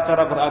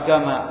cara-cara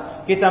beragama,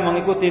 kita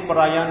mengikuti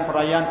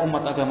perayaan-perayaan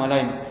umat agama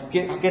lain.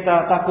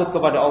 Kita takut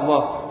kepada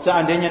Allah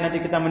seandainya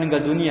nanti kita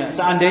meninggal dunia,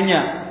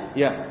 seandainya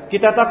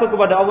kita takut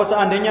kepada Allah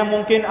seandainya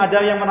mungkin ada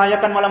yang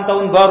merayakan malam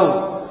tahun baru,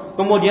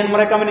 kemudian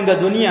mereka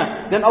meninggal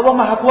dunia, dan Allah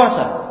Maha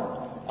Kuasa,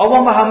 Allah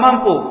Maha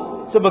Mampu,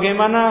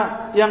 sebagaimana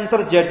yang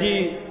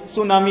terjadi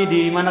tsunami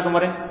di mana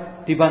kemarin,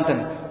 di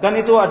Banten. Kan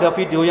itu ada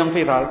video yang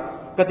viral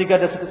ketika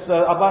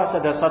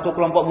ada satu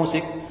kelompok musik,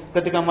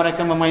 ketika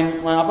mereka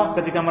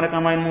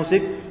main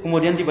musik,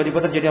 kemudian tiba-tiba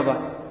terjadi apa?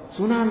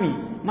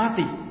 Tsunami,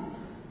 mati.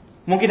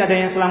 Mungkin ada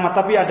yang selamat,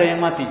 tapi ada yang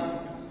mati.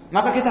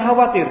 Maka kita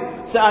khawatir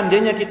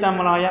seandainya kita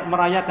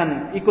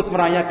ikut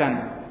merayakan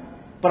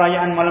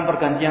perayaan malam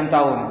pergantian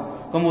tahun,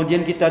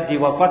 kemudian kita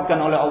diwafatkan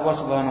oleh Allah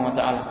Subhanahu wa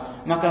taala.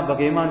 Maka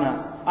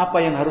bagaimana?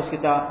 Apa yang harus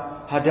kita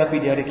hadapi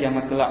di hari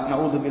kiamat kelak?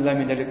 Nauzubillahi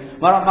min dzalik.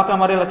 Maka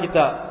marilah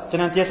kita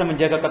senantiasa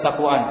menjaga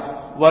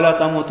ketakwaan. Wala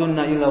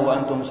tamutunna illa wa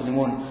antum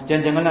muslimun.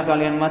 Dan janganlah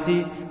kalian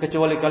mati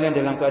kecuali kalian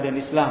dalam keadaan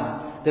Islam,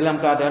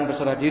 dalam keadaan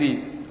berserah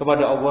diri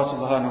kepada Allah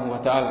Subhanahu wa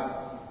taala.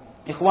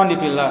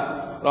 Ikhwani fillah,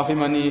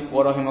 rahimani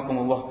wa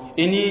rahimakumullah.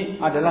 Ini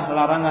adalah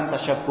larangan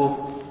tasyabbuh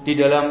di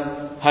dalam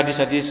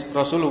hadis-hadis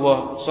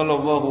Rasulullah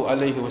sallallahu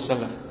alaihi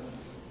wasallam.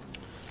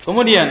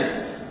 Kemudian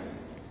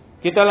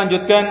kita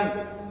lanjutkan,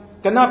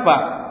 kenapa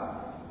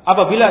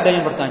apabila ada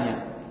yang bertanya,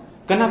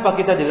 kenapa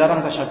kita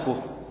dilarang tasyabbuh?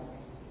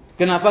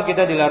 Kenapa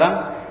kita dilarang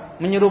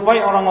menyerupai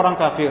orang-orang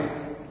kafir?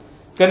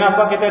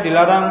 Kenapa kita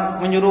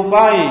dilarang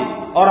menyerupai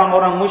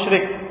orang-orang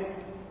musyrik?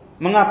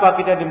 Mengapa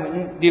kita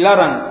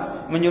dilarang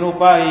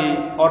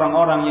menyerupai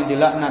orang-orang yang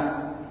dilaknat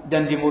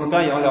dan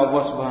dimurkai oleh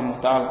Allah Subhanahu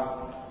wa taala?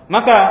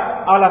 Maka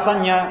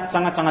alasannya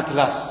sangat-sangat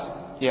jelas.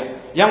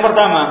 Yang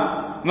pertama,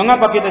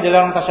 mengapa kita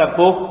dilarang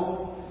tasyabbuh?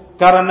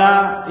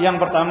 Karena yang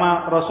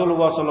pertama,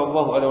 Rasulullah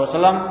sallallahu alaihi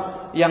wasallam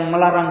yang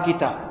melarang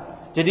kita.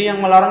 Jadi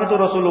yang melarang itu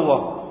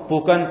Rasulullah,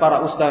 bukan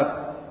para ustaz,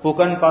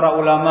 bukan para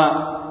ulama,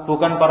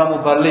 bukan para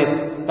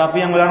mubaligh,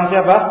 tapi yang melarang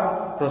siapa?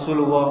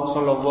 Rasulullah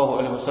sallallahu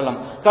alaihi wasallam.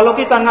 Kalau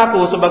kita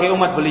ngaku sebagai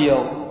umat beliau,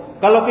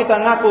 kalau kita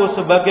ngaku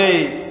sebagai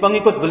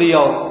pengikut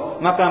beliau,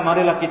 maka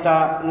marilah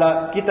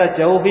kita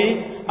jauhi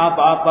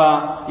apa-apa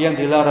yang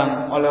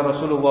dilarang oleh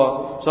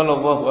Rasulullah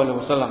sallallahu alaihi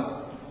wasallam.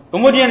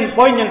 Kemudian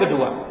poin yang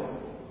kedua,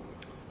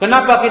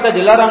 kenapa kita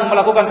dilarang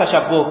melakukan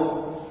tasyabbuh?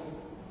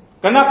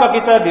 Kenapa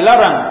kita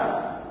dilarang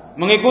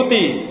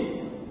mengikuti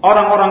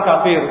orang-orang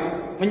kafir,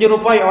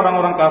 menyerupai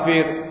orang-orang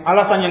kafir?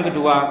 Alasan yang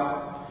kedua,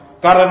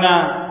 karena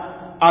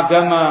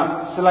agama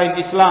selain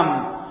Islam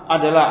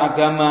adalah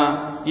agama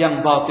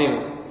yang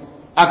batil.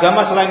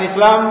 Agama selain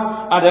Islam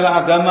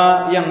adalah agama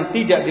yang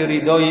tidak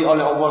diridhoi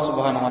oleh Allah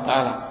Subhanahu wa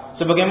taala.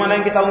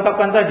 Sebagaimana yang kita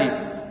ungkapkan tadi,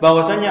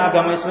 bahwasanya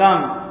agama Islam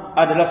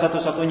adalah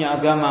satu-satunya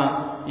agama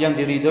yang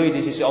diridhoi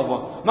di sisi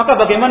Allah. Maka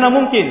bagaimana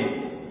mungkin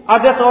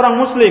ada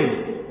seorang muslim,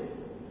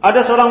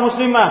 ada seorang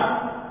muslimah,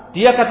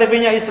 dia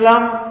KTP-nya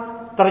Islam,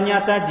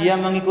 ternyata dia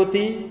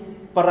mengikuti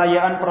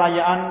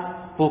perayaan-perayaan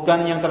bukan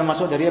yang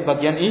termasuk dari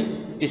bagian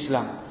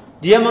Islam.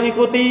 Dia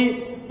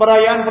mengikuti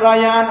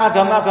perayaan-perayaan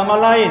agama-agama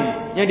lain,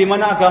 yang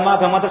dimana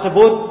agama-agama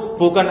tersebut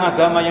bukan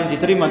agama yang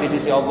diterima di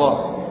sisi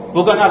Allah,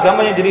 bukan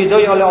agama yang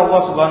diridhoi oleh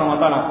Allah Subhanahu wa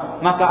taala.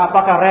 Maka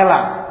apakah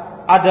rela?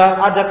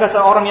 Adakah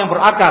seorang yang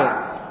berakal,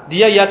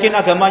 dia yakin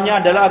agamanya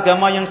adalah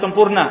agama yang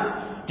sempurna,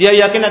 dia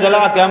yakin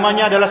adalah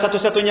agamanya adalah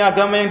satu-satunya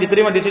agama yang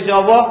diterima di sisi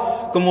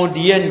Allah,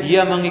 kemudian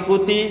dia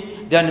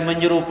mengikuti dan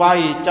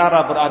menyerupai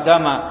cara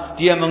beragama,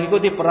 dia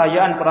mengikuti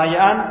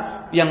perayaan-perayaan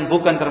yang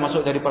bukan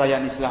termasuk dari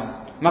perayaan Islam,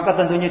 maka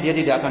tentunya dia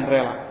tidak akan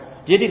rela,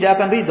 dia tidak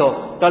akan ridho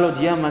kalau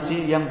dia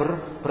masih yang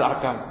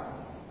berakal.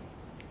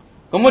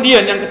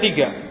 Kemudian yang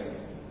ketiga,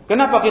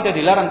 kenapa kita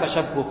dilarang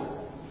tasyabbuh?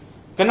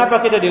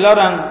 Kenapa kita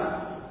dilarang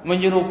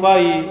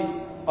menyerupai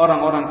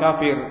orang-orang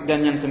kafir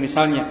dan yang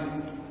semisalnya?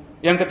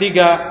 Yang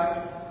ketiga,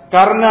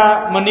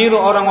 karena meniru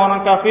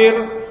orang-orang kafir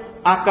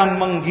akan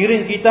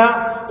menggiring kita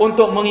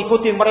untuk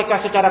mengikuti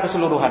mereka secara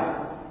keseluruhan.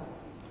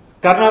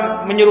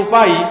 Karena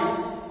menyerupai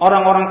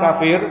orang-orang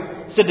kafir,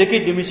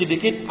 sedikit demi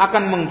sedikit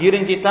akan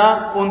menggiring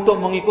kita untuk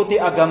mengikuti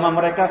agama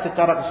mereka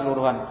secara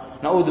keseluruhan.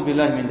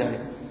 Na'udzubillahi min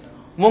dzalik.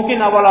 Mungkin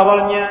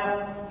awal-awalnya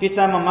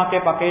kita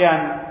memakai pakaian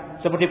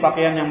seperti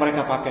pakaian yang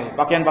mereka pakai,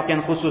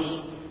 pakaian-pakaian khusus.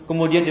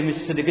 Kemudian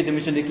sedikit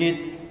demi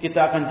sedikit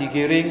kita akan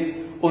digiring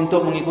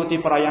untuk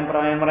mengikuti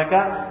perayaan-perayaan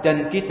mereka,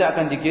 dan kita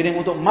akan digiring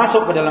untuk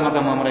masuk ke dalam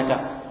agama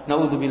mereka.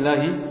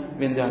 Na'udzubillahi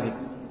min dzalik.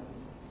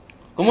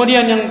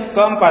 Kemudian yang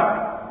keempat,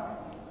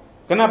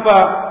 kenapa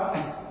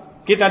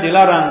kita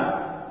dilarang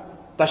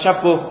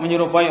tasyabbuh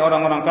menyerupai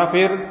orang-orang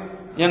kafir?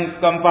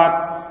 Yang keempat,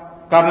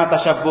 karena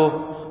tasyabbuh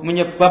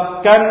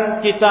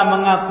menyebabkan kita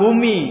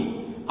mengagumi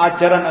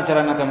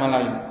ajaran-ajaran agama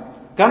lain.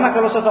 Karena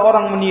kalau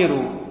seseorang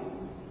meniru,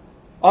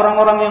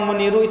 orang-orang yang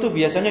meniru itu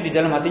biasanya di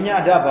dalam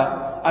hatinya ada apa?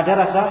 Ada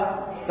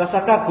rasa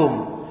kagum,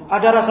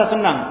 ada rasa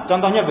senang.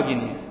 Contohnya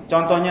begini,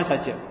 contohnya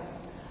saja.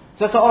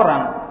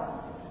 Seseorang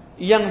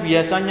yang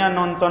biasanya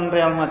nonton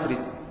Real Madrid,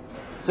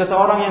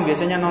 seseorang yang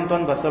biasanya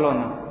nonton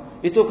Barcelona,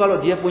 itu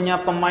kalau dia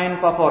punya pemain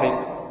favorit,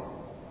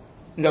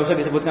 nggak usah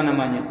disebutkan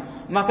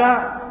namanya, maka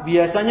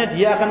biasanya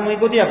dia akan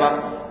mengikuti apa?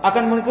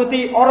 Akan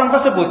mengikuti orang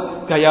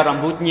tersebut, gaya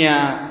rambutnya,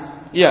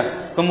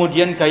 ya,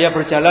 kemudian gaya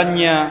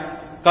berjalannya.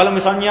 Kalau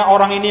misalnya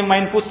orang ini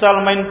main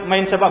futsal,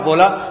 main sepak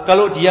bola,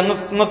 kalau dia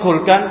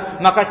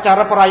ngegolkan, maka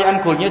cara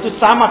perayaan golnya itu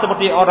sama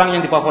seperti orang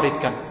yang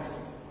difavoritkan.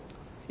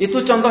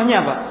 Itu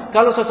contohnya apa?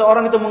 Kalau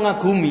seseorang itu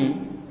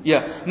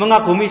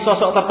mengagumi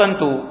sosok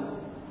tertentu,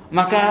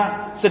 maka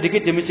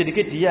sedikit demi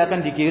sedikit dia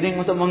akan digiring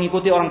untuk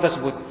mengikuti orang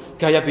tersebut.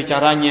 Gaya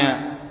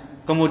bicaranya,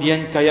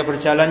 kemudian gaya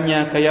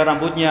berjalannya, gaya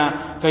rambutnya,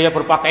 gaya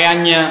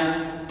berpakaiannya,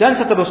 dan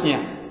seterusnya.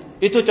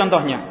 Itu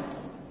contohnya.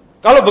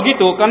 Kalau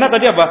begitu, karena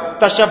tadi apa?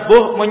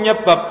 Tasyabbuh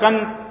menyebabkan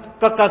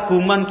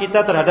kekaguman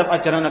kita terhadap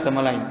ajaran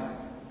agama lain.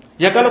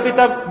 Ya kalau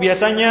kita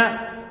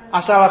biasanya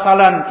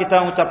asal-asalan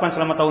kita ucapkan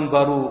selamat tahun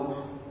baru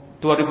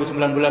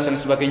 2019 dan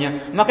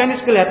sebagainya, maka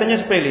ini kelihatannya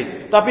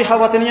sepele, tapi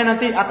khawatirnya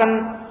nanti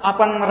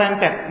akan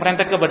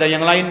merentec kepada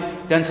yang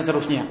lain dan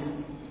seterusnya.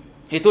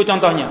 Itu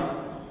contohnya.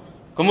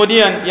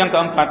 Kemudian yang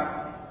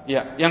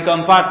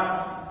keempat,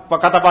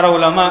 kata para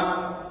ulama,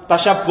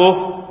 tasyabbuh,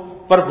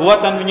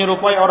 perbuatan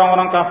menyerupai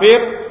orang-orang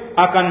kafir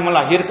akan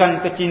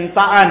melahirkan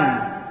kecintaan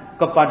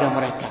kepada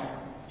mereka.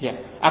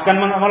 Ya,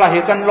 akan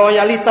melahirkan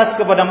loyalitas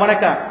kepada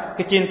mereka,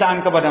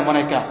 kecintaan kepada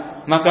mereka.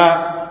 Maka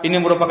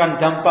ini merupakan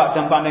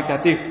dampak-dampak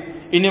negatif.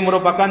 Ini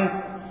merupakan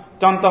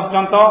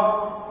contoh-contoh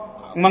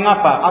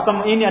mengapa,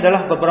 atau ini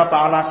adalah beberapa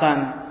alasan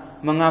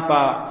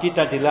mengapa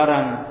kita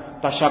dilarang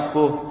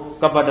tasyabbuh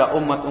kepada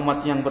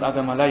umat-umat yang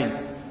beragama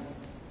lain.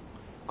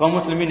 Kaum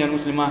muslimin dan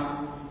muslimah,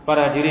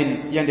 para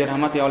hadirin yang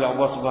dirahmati oleh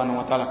Allah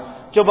Subhanahu wa taala.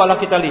 Cobalah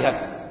kita lihat,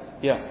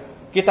 ya.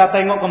 Kita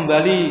tengok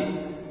kembali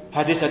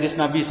hadis-hadis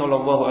Nabi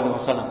sallallahu alaihi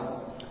wasallam.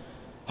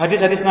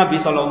 Hadis-hadis Nabi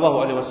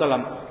sallallahu alaihi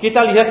wasallam.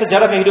 Kita lihat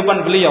sejarah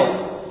kehidupan beliau.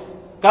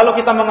 Kalau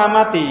kita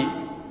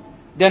mengamati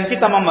dan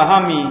kita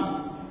memahami,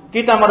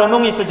 kita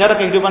merenungi sejarah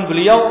kehidupan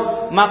beliau,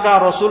 maka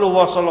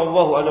Rasulullah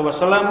sallallahu alaihi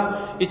wasallam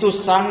itu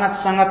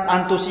sangat-sangat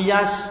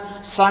antusias,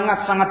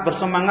 sangat-sangat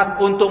bersemangat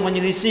untuk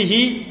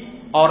menyelisihi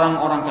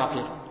orang-orang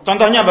kafir.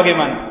 Contohnya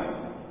bagaimana?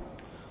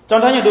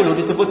 Contohnya dulu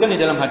disebutkan di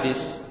dalam hadis,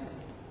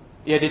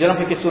 ya di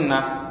dalam fikih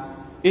sunnah,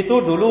 itu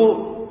dulu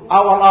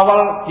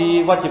awal-awal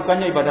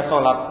diwajibkannya ibadah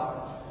sholat.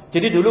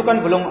 Jadi dulu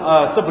kan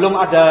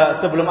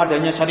sebelum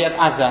adanya syariat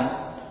azan,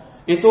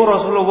 itu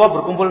Rasulullah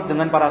berkumpul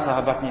dengan para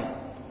sahabatnya.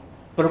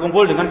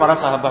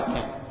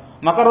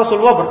 Maka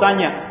Rasulullah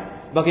bertanya,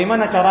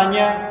 bagaimana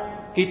caranya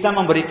kita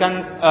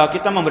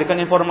memberikan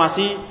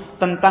informasi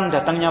tentang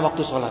datangnya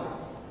waktu sholat.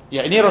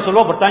 Ya, ini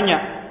Rasulullah bertanya,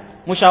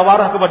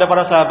 musyawarah kepada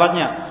para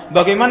sahabatnya,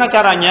 bagaimana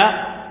caranya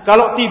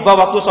kalau tiba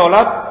waktu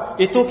sholat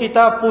itu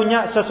kita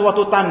punya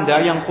sesuatu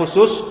tanda yang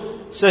khusus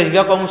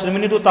sehingga kaum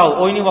muslimin itu tahu,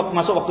 oh ini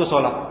masuk waktu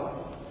sholat.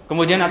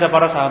 Kemudian ada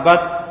para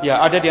sahabat,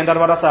 ya ada di antara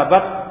para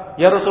sahabat,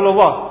 ya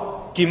Rasulullah,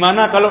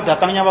 gimana kalau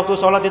datangnya waktu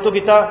sholat itu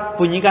kita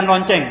bunyikan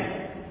lonceng?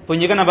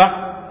 Bunyikan apa?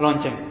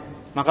 Lonceng.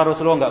 Maka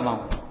Rasulullah nggak mau.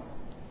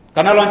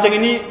 Karena lonceng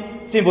ini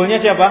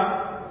simbolnya siapa?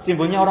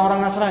 Simbolnya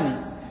orang-orang Nasrani.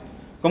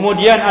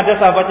 Kemudian ada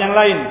sahabat yang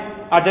lain,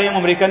 ada yang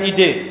memberikan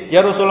ide,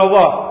 ya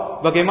Rasulullah,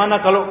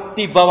 bagaimana kalau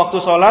tiba waktu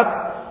sholat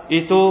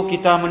itu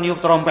kita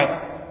meniup trompet?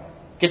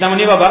 Kita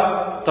meniup apa?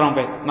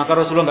 Trompet. Maka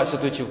Rasulullah nggak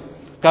setuju.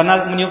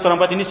 Karena meniup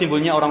trompet ini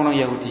simbolnya orang-orang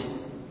Yahudi.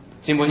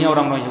 Simbolnya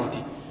orang-orang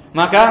Yahudi.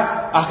 Maka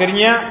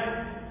akhirnya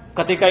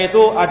ketika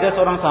itu ada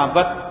seorang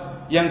sahabat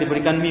yang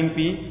diberikan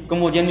mimpi,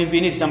 kemudian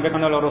mimpi ini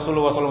disampaikan oleh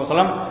Rasulullah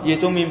SAW,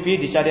 yaitu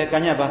mimpi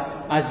disyariatkannya apa?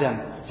 Azan.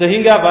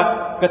 Sehingga apa?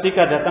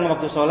 Ketika datang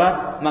waktu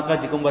sholat, maka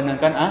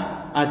dikumandangkan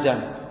azan.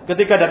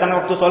 Ketika datang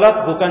waktu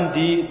sholat, bukan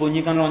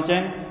dibunyikan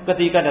lonceng.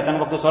 Ketika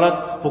datang waktu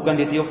sholat, bukan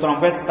ditiup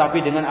trompet,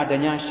 tapi dengan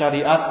adanya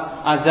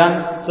syariat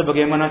azan,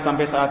 sebagaimana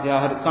sampai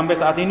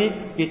saat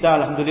ini kita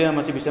alhamdulillah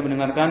masih bisa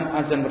mendengarkan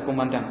azan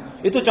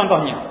berkumandang. Itu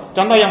contohnya.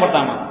 Contoh yang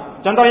pertama.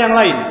 Contoh yang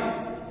lain.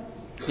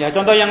 Ya,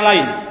 contoh yang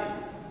lain,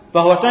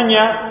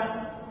 bahwasanya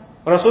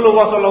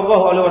Rasulullah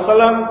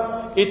SAW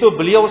itu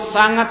beliau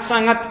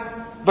sangat-sangat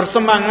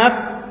bersemangat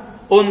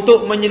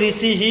untuk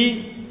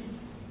menyelisihi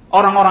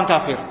orang-orang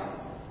kafir.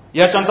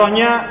 Ya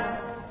contohnya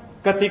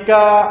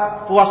ketika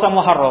puasa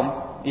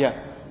Muharram,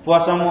 ya.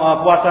 Puasa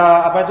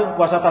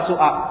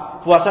Tasu'a,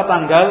 puasa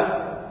tanggal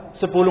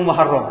 10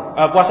 Muharram.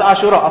 Puasa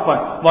Asyura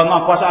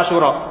puasa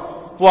Asyura.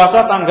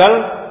 Puasa tanggal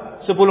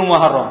 10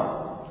 Muharram.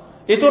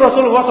 Itu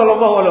Rasulullah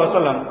sallallahu alaihi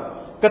wasallam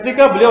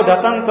ketika beliau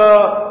datang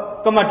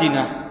ke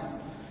Madinah,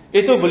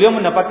 itu beliau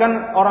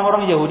mendapatkan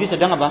orang-orang Yahudi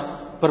sedang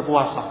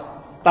berpuasa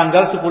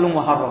tanggal 10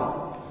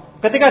 Muharram.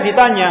 Ketika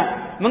ditanya,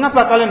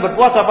 "Mengapa kalian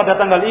berpuasa pada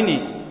tanggal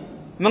ini?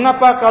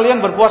 Mengapa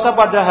kalian berpuasa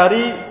pada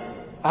hari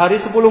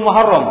 10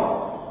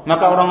 Muharram?"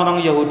 Maka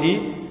orang-orang Yahudi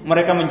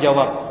mereka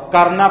menjawab,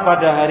 "Karena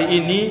pada hari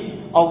ini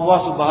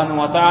Allah Subhanahu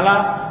wa taala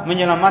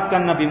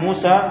menyelamatkan Nabi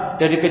Musa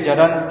dari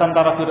kejaran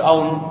tentara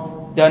Firaun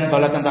dan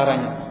bala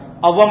tentaranya.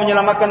 Allah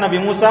menyelamatkan Nabi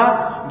Musa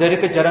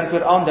dari kejaran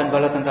Firaun dan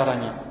bala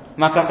tentaranya.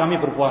 Maka kami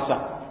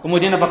berpuasa."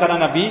 Kemudian apa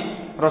kata Nabi?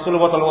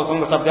 Rasulullah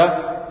SAW bersabda,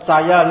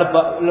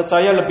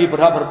 saya lebih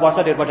berhak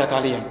berpuasa daripada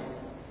kalian.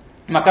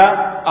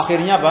 Maka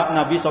akhirnya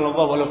Nabi SAW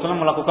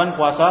melakukan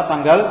puasa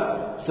tanggal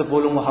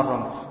 10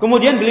 Muharram.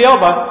 Kemudian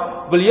beliau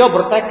Beliau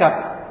bertekad,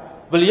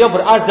 beliau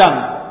berazam,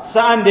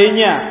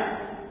 seandainya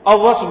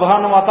Allah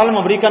Subhanahu wa taala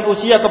memberikan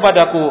usia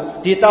kepadaku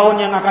di tahun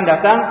yang akan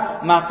datang,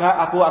 maka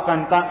aku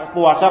akan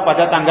puasa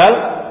pada tanggal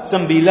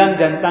 9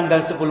 dan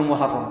tanggal 10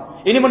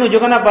 Muharram. Ini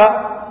menunjukkan apa?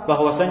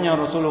 Bahwasanya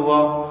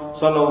Rasulullah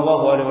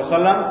sallallahu alaihi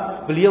wasallam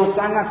beliau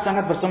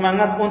sangat-sangat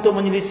bersemangat untuk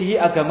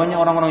menyelisihi agamanya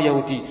orang-orang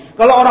Yahudi.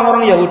 Kalau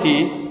orang-orang Yahudi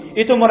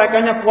itu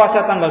merekanya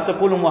puasa tanggal 10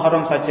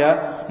 Muharram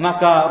saja,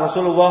 maka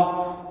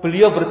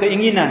beliau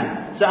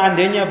berkeinginan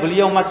seandainya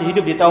beliau masih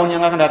hidup di tahun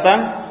yang akan datang,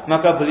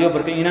 maka beliau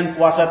berkeinginan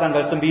puasa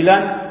tanggal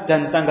 9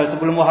 dan tanggal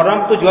 10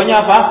 Muharram. Tujuannya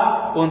apa?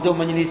 Untuk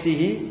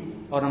menyelisihi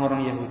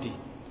orang-orang Yahudi.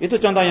 Itu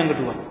contoh yang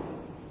kedua.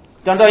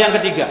 Contoh yang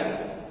ketiga.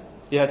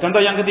 Ya,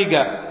 contoh yang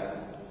ketiga.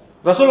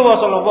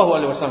 Rasulullah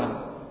SAW.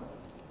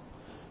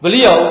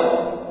 Beliau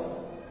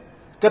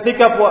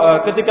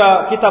ketika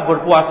kita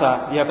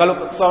berpuasa, ya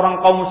kalau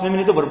seorang kaum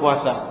muslimin itu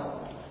berpuasa.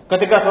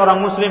 Ketika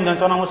seorang muslim dan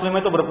seorang muslim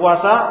itu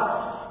berpuasa,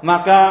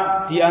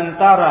 maka di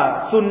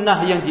antara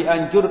sunnah yang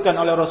dianjurkan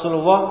oleh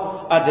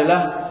Rasulullah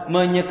adalah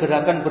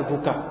menyegerakan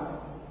berbuka.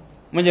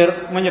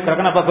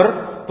 Menyegerakan apa?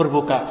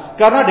 Berbuka.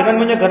 Karena dengan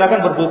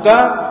menyegerakan berbuka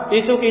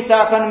itu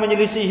kita akan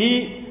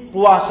menyelisihi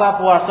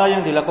puasa-puasa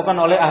yang dilakukan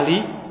oleh ahli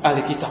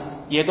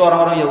kitab, yaitu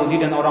orang-orang Yahudi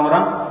dan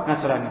orang-orang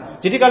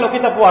Nasrani. Jadi kalau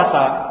kita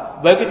puasa,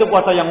 baik itu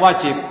puasa yang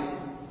wajib,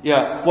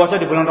 ya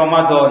puasa di bulan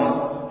Ramadan,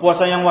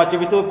 puasa yang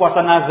wajib itu puasa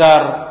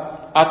nazar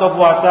atau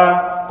puasa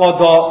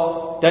qadha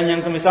dan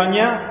yang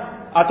semisalnya,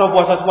 atau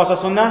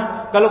puasa-puasa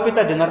sunnah, kalau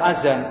kita dengar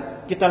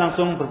azan, kita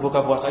langsung berbuka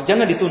puasa.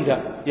 Jangan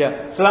ditunda.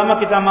 Ya, selama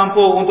kita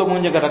mampu untuk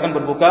menyegerakan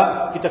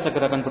berbuka, kita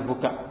segerakan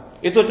berbuka.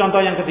 Itu contoh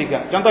yang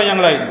ketiga. Contoh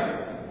yang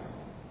lain.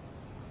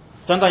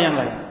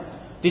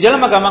 Di dalam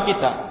agama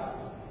kita,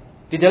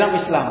 di dalam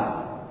Islam,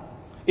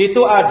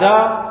 itu ada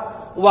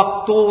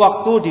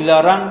waktu-waktu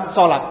dilarang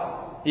sholat.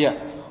 Ya,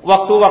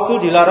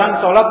 waktu-waktu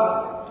dilarang sholat,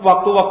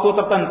 waktu-waktu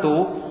tertentu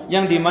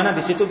yang dimana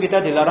di situ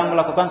kita dilarang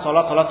melakukan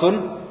sholat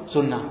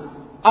sunnah.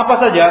 Apa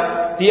saja?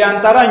 Di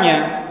antaranya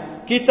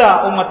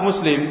kita umat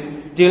Muslim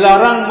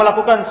dilarang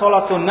melakukan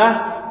sholat sunnah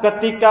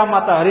ketika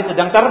matahari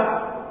sedang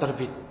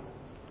terbit,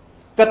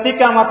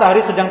 ketika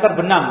matahari sedang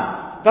terbenam.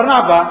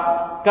 Karena apa?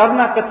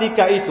 Karena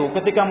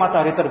ketika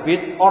matahari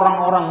terbit,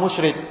 orang-orang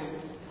musyrik,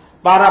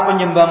 para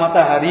penyembah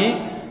matahari,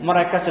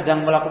 mereka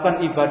sedang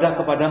melakukan ibadah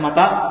kepada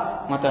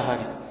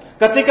matahari.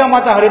 Ketika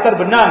matahari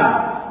terbenam,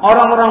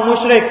 orang-orang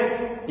musyrik,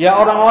 ya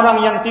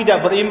orang-orang yang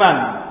tidak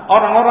beriman,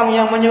 orang-orang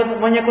yang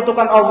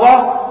menyekutukan Allah,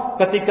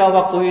 ketika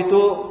waktu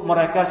itu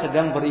mereka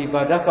sedang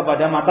beribadah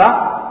kepada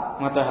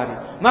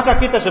matahari.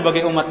 Maka kita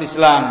sebagai umat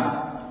Islam,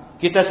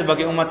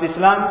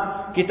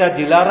 kita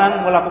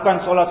dilarang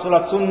melakukan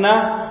sholat sunnah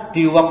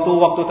di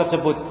waktu-waktu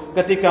tersebut.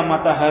 Ketika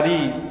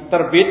matahari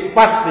terbit,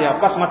 pas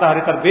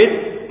matahari terbit,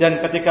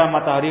 dan ketika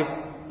matahari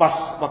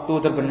pas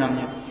waktu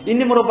terbenamnya.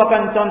 Ini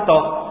merupakan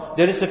contoh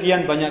dari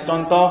sekian banyak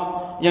contoh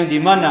yang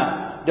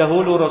dimana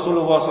dahulu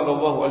Rasulullah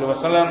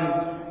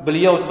SAW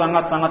beliau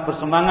sangat-sangat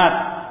bersemangat,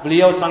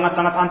 beliau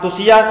sangat-sangat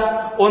antusias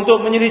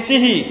untuk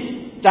menyelisihi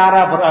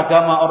cara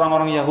beragama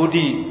orang-orang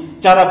Yahudi,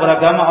 cara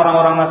beragama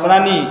orang-orang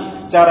Nasrani,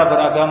 cara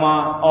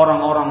beragama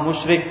orang-orang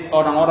musyrik,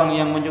 orang-orang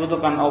yang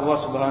menyekutukan Allah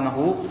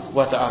Subhanahu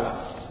wa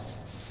taala.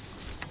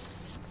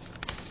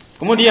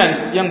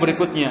 Kemudian yang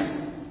berikutnya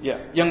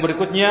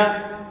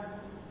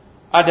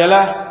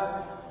adalah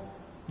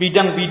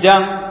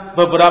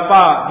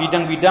beberapa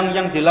bidang-bidang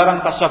yang dilarang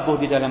tasyabuh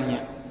di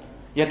dalamnya.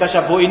 Ya,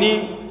 tasyabuh ini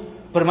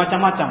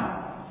bermacam-macam.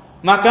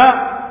 Maka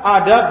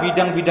ada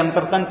bidang-bidang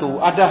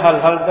tertentu, ada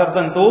hal-hal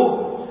tertentu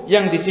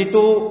yang di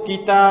situ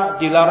kita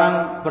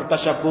dilarang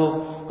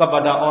bertasyabuh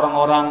kepada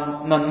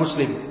orang-orang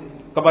non-muslim,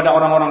 kepada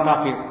orang-orang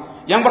kafir.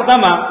 Yang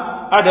pertama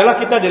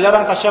adalah kita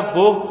dilarang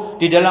tasyabuh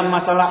di dalam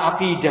masalah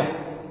akidah,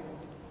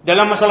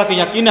 dalam masalah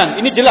keyakinan.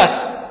 Ini jelas,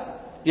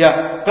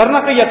 ya,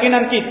 karena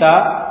keyakinan kita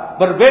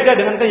berbeda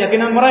dengan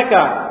keyakinan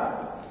mereka.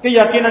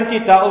 Keyakinan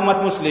kita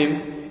umat muslim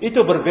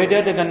itu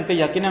berbeda dengan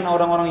keyakinan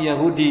orang-orang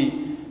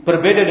Yahudi,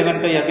 berbeda dengan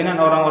keyakinan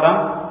orang-orang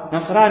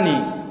Nasrani.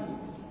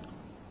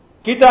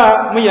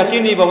 Kita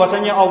meyakini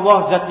bahwasanya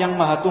Allah zat yang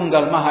Maha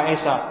Tunggal, Maha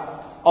Esa.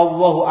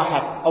 Allahu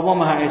Ahad, Allah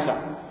Maha Esa.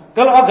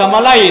 Kalau agama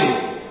lain,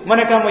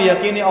 mereka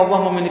meyakini Allah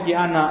memiliki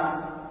anak,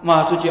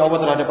 Maha Suci Allah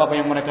terhadap apa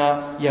yang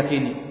mereka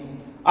yakini.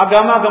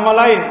 Agama-agama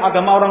lain,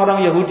 agama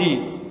orang-orang Yahudi,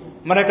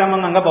 mereka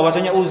menganggap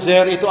bahwasanya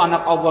Uzair itu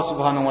anak Allah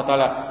Subhanahu wa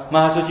taala,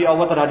 Maha Suci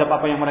Allah terhadap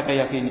apa yang mereka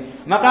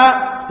yakini. Maka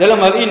dalam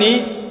hal ini,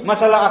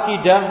 masalah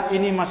akidah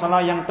ini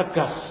masalah yang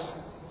tegas.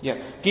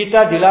 Ya,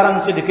 kita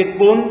dilarang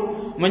sedikit pun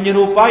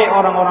menyerupai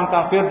orang-orang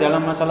kafir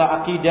dalam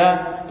masalah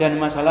akidah dan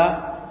masalah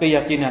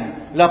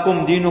keyakinan.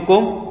 Lakum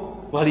dinukum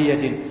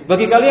waliyadin.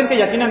 Bagi kalian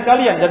keyakinan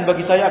kalian dan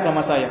bagi saya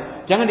agama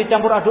saya. Jangan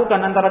dicampur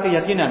adukan antara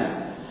keyakinan.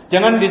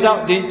 Jangan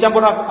dicampur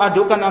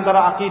adukan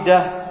antara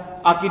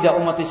akidah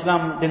umat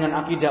Islam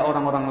dengan akidah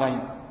orang-orang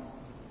lain.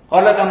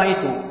 Oleh karena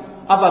itu,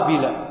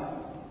 apabila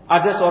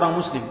ada seorang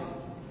muslim,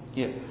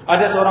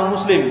 ada seorang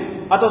muslim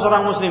atau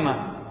seorang muslimah,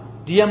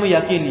 dia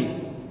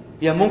meyakini,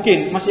 ya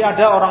mungkin masih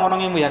ada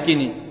orang-orang yang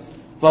meyakini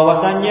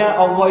bahwasanya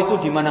Allah itu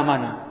di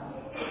mana-mana.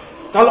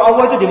 Kalau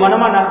Allah itu di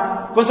mana-mana,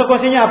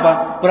 konsekuensinya apa?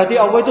 Berarti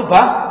Allah itu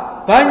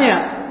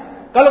banyak.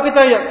 Kalau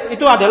kita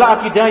itu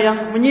adalah akidah yang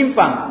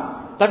menyimpang.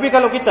 Tapi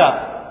kalau kita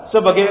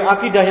sebagai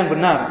akidah yang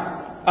benar,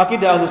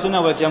 akidah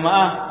Ahlussunnah wal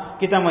Jamaah,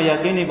 kita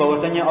meyakini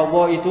bahwasanya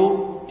Allah itu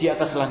di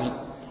atas langit.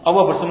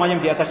 Allah bersemayam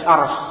di atas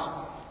arsy.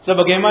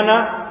 Sebagaimana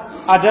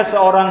ada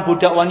seorang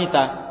budak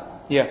wanita,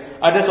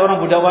 ada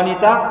seorang budak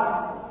wanita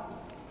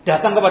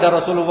datang kepada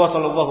Rasulullah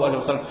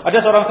SAW. Ada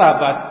seorang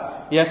sahabat,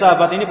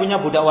 sahabat ini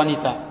punya budak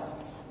wanita.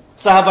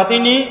 Sahabat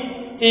ini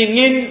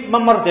ingin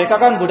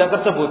memerdekakan budak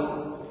tersebut.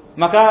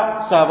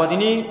 Maka sahabat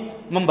ini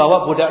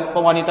membawa budak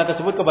wanita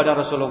tersebut kepada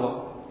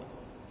Rasulullah.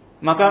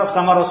 Maka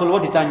sama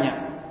Rasulullah ditanya,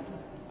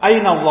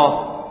 Aina Allah?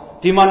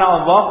 Di mana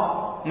Allah?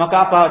 Maka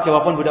apa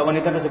jawaban budak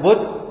wanita tersebut?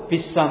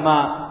 Fis sama,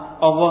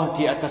 Allah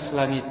di atas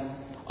langit.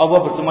 Allah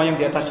bersemayam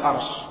di atas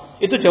arsy.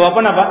 Itu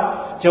jawaban apa?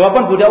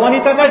 Jawaban budak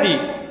wanita tadi.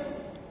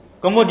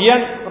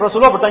 Kemudian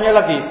Rasulullah bertanya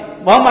lagi,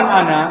 "Waman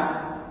ana?"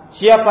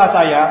 Siapa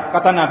saya?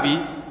 Kata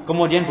Nabi.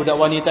 Kemudian budak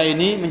wanita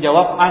ini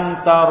menjawab,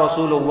 "Anta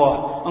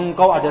Rasulullah."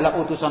 Engkau adalah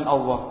utusan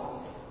Allah.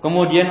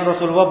 Kemudian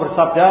Rasulullah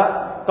bersabda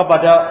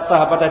kepada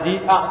sahabat tadi,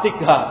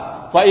 "A'tikha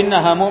fa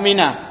innaha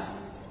mu'minah."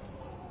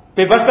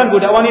 Bebaskan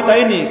budak wanita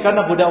ini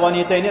karena budak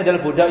wanita ini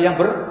adalah budak yang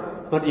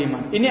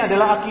beriman. Ini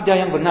adalah akidah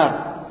yang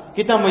benar.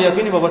 Kita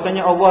meyakini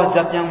bahwasanya Allah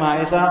zat yang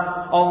Maha Esa,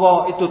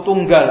 Allah itu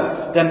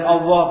tunggal dan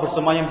Allah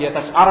bersemayam di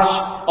atas arsy,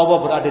 Allah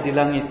berada di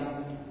langit.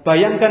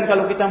 Bayangkan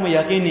kalau kita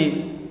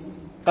meyakini,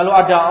 kalau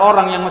ada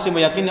orang yang masih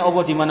meyakini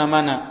Allah di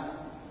mana-mana,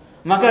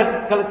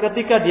 maka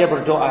ketika dia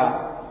berdoa,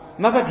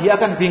 maka dia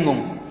akan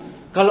bingung.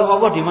 Kalau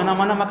Allah di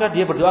mana-mana, maka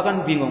dia berdoa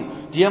akan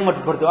bingung. Dia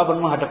berdoa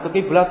menghadap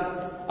ke kiblat,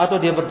 atau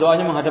dia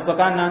berdoanya menghadap ke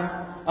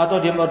kanan, atau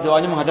dia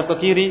berdoanya menghadap ke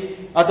kiri,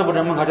 atau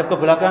menghadap ke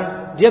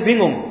belakang. Dia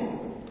bingung.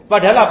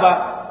 Padahal apa?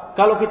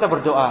 Kalau kita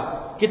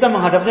berdoa, kita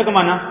menghadapnya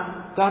kemana?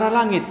 Ke arah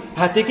langit.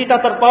 Hati kita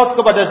terpaut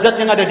kepada zat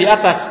yang ada di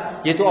atas,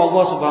 yaitu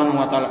Allah Subhanahu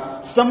wa taala.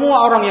 Semua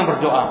orang yang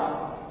berdoa,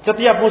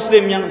 setiap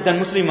muslim dan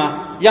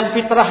muslimah yang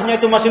fitrahnya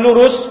itu masih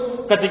lurus,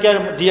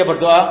 ketika dia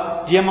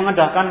berdoa, dia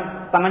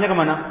mengendahkan tangannya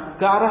kemana?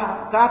 Ke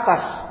arah ke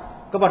atas,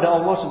 kepada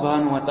Allah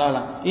Subhanahu wa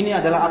taala. Ini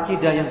adalah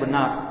akidah yang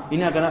benar.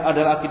 Ini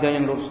adalah akidah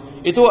yang lurus.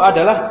 Itu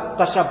adalah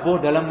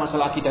tasyabbuh dalam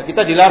masalah akidah.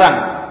 Kita dilarang,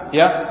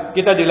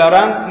 Kita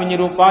dilarang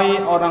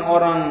menyerupai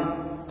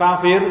orang-orang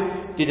kafir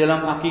di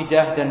dalam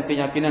akidah dan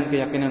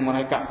keyakinan-keyakinan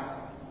mereka.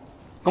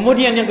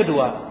 Kemudian yang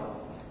kedua,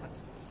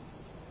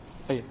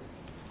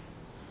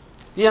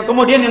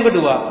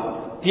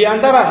 di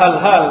antara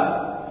hal-hal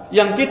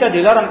yang kita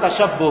dilarang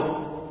tasyabbuh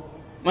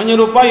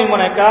menyerupai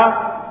mereka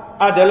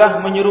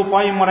adalah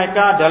menyerupai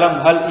mereka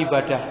dalam hal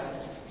ibadah.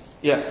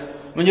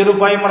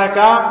 Menyerupai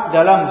mereka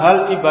dalam hal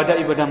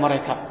ibadah-ibadah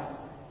mereka.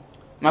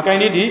 Maka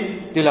ini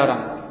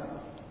dilarang.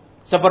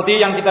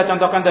 Seperti yang kita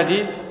contohkan tadi,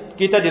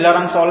 kita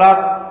dilarang sholat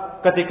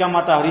ketika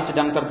matahari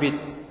sedang terbit,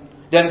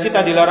 dan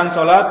kita dilarang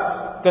sholat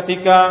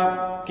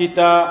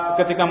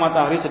ketika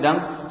matahari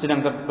sedang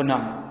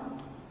terbenam.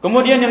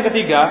 Kemudian yang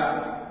ketiga,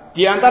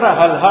 di antara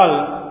hal-hal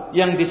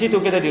yang di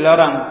situ kita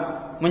dilarang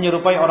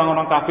menyerupai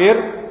orang-orang kafir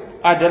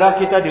adalah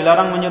kita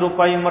dilarang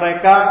menyerupai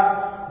mereka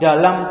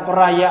dalam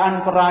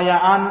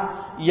perayaan-perayaan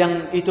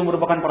yang itu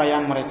merupakan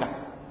perayaan mereka.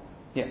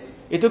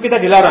 Itu kita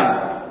dilarang.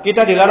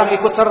 Kita dilarang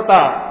ikut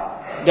serta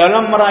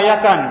dalam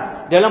merayakan,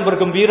 dalam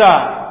bergembira,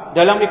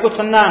 dalam ikut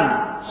senang,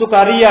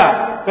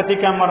 sukaria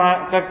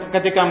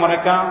ketika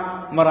mereka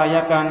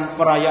merayakan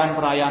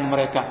perayaan-perayaan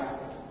mereka.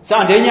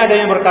 Seandainya ada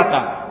yang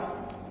berkata,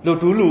 "Loh,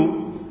 dulu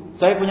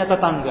saya punya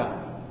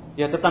tetangga.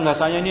 Tetangga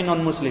saya ini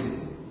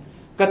non-muslim.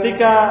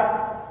 Ketika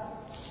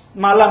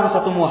malam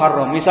 1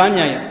 Muharram,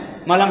 misalnya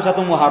malam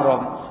 1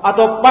 Muharram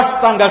atau pas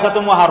tanggal 1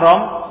 Muharram,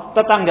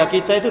 tetangga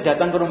kita itu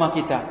datang ke rumah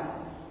kita.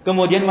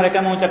 Kemudian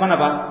mereka mengucapkan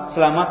apa?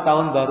 Selamat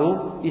tahun baru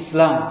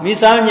Islam."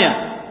 Misalnya,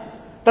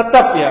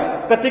 tetap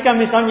ketika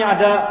misalnya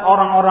ada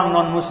orang-orang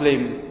non-muslim,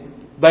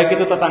 baik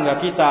itu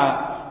tetangga kita,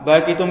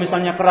 baik itu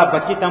misalnya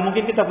kerabat kita,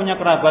 mungkin kita punya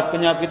kerabat,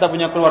 kita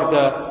punya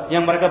keluarga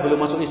yang mereka belum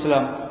masuk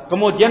Islam.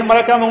 Kemudian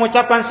mereka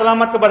mengucapkan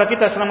selamat kepada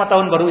kita selamat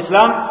tahun baru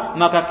Islam,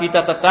 maka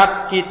kita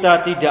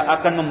tidak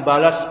akan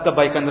membalas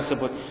kebaikan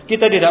tersebut.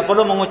 Kita tidak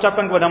perlu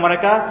mengucapkan kepada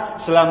mereka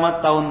selamat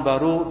tahun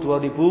baru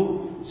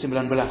 2019.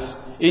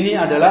 Ini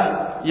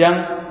adalah yang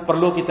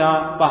perlu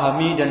kita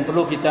pahami dan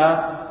perlu kita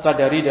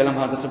sadari dalam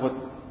hal tersebut.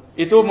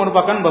 Itu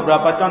merupakan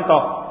beberapa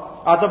contoh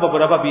atau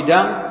beberapa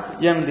bidang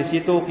yang di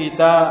situ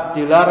kita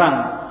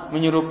dilarang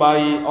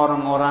menyerupai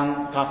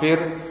orang-orang kafir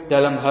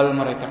dalam hal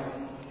mereka.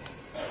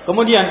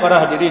 Kemudian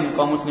para hadirin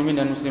kaum muslimin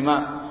dan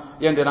muslimat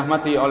yang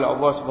dirahmati oleh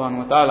Allah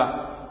Subhanahu wa taala.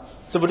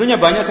 Sebetulnya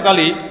banyak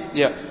sekali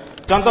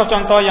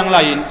contoh-contoh yang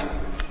lain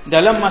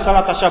dalam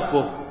masalah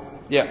tasyabbuh.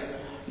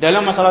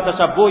 Dalam masalah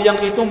tasyabbuh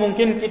yang itu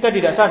mungkin kita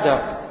tidak sadar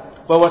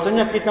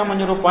bahwasanya kita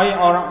menyerupai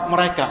orang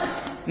mereka.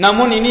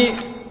 Namun ini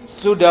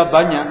sudah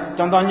banyak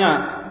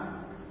contohnya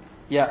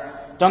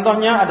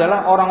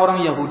adalah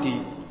orang-orang Yahudi.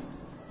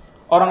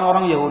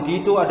 Orang-orang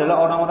Yahudi itu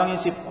adalah orang-orang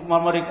yang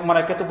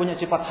mereka itu punya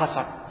sifat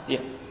hasad.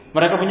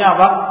 Mereka punya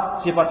apa?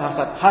 Sifat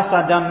hasad.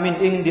 Hasadam min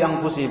indi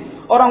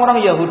anfusihim. Orang-orang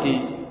Yahudi,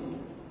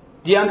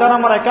 di antara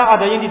mereka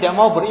ada yang tidak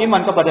mau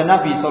beriman kepada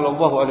Nabi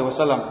sallallahu alaihi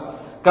wasallam.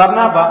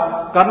 Karena apa?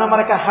 Karena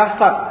mereka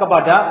hasad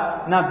kepada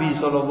Nabi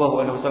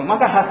sallallahu alaihi wasallam.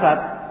 Maka hasad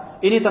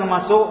ini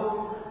termasuk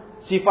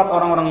sifat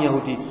orang-orang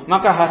Yahudi.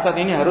 Maka hasad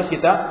ini harus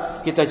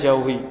kita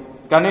jauhi.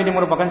 Karena ini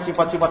merupakan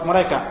sifat-sifat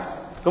mereka.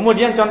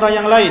 Kemudian contoh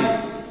yang lain.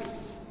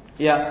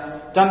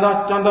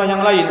 Contoh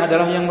yang lain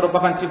adalah yang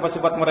merupakan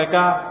sifat-sifat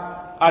mereka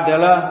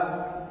adalah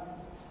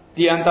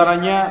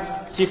diantaranya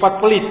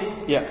sifat pelit.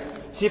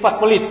 Sifat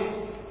pelit.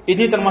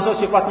 Ini termasuk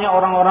sifatnya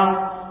orang-orang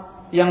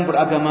yang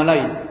beragama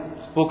lain,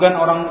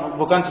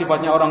 bukan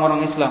sifatnya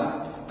orang-orang Islam.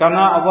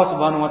 Karena Allah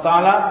Subhanahu wa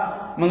taala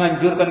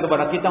menganjurkan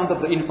kepada kita untuk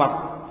berinfak.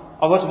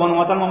 Allah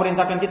Subhanahu wa taala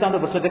memerintahkan kita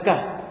untuk bersedekah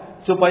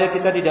supaya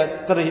kita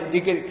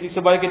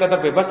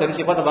terbebas dari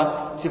sifat apa?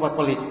 Sifat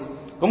pelit.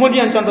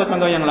 Kemudian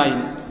contoh-contoh yang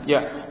lain.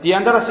 Di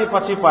antara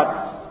sifat-sifat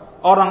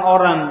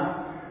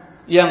orang-orang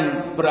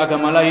yang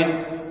beragama lain,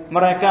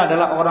 mereka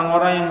adalah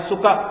orang-orang yang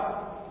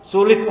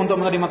sulit untuk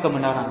menerima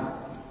kebenaran.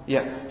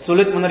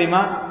 Sulit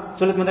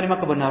menerima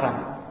kebenaran.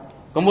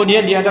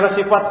 Kemudian di antara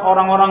sifat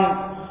orang-orang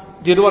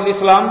di luar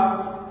Islam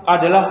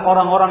adalah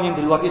orang-orang yang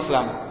di luar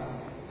Islam.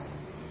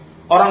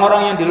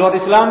 Orang-orang yang di luar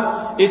Islam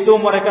itu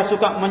mereka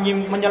suka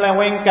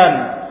menyelewengkan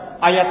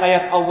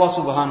ayat-ayat Allah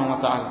Subhanahu wa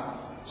taala.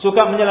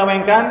 Suka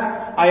menyelewengkan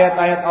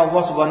ayat-ayat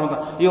Allah Subhanahu wa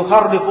taala.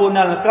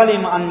 Yuharrifunal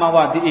kalima an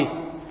mawadi'i.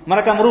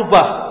 Mereka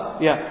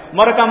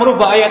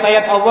merubah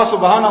ayat-ayat Allah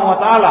Subhanahu wa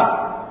taala.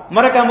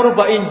 Mereka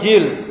merubah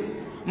Injil,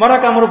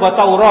 mereka merubah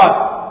Taurat.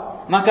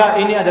 Maka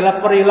ini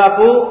adalah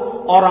perilaku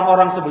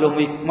orang-orang sebelum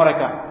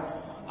mereka.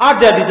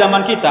 Ada di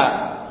zaman kita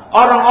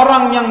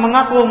orang-orang yang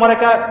mengaku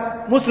mereka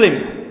muslim,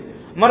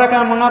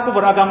 mereka mengaku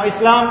beragama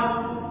Islam,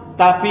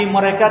 tapi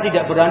mereka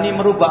tidak berani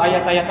merubah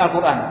ayat-ayat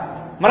Al-Quran.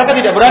 Mereka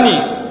tidak berani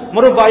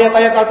merubah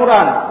ayat-ayat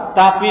Al-Quran,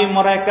 tapi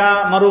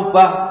mereka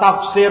merubah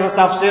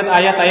tafsir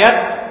ayat-ayat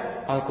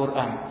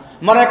Al-Quran.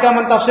 Mereka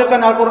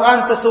mentafsirkan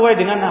Al-Quran sesuai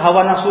dengan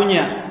hawa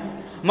nafsunya.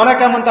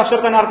 Mereka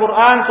mentafsirkan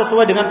Al-Quran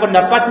sesuai dengan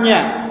pendapatnya.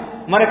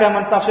 Mereka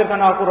mentafsirkan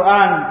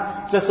Al-Quran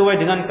sesuai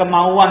dengan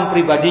kemauan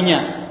pribadinya.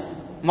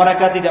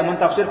 Mereka tidak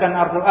mentafsirkan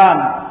Al-Quran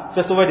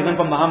sesuai dengan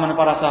pemahaman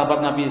para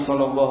sahabat Nabi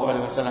sallallahu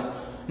alaihi wasallam.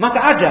 Maka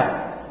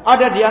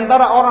ada di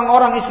antara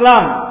orang-orang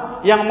Islam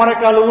yang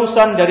mereka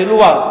lulusan dari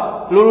luar,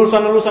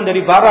 lulusan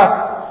dari barat,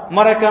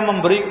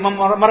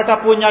 mereka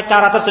punya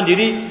cara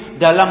tersendiri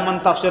dalam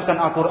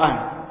mentafsirkan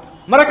Al-Quran.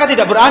 Mereka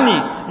tidak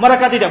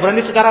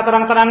berani secara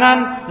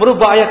terang-terangan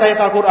merubah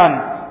ayat-ayat Al-Quran,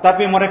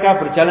 tapi mereka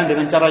berjalan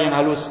dengan cara yang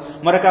halus.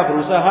 Mereka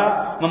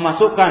berusaha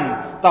memasukkan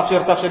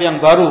tafsir-tafsir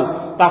yang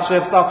baru,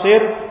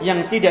 tafsir-tafsir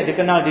yang tidak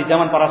dikenal di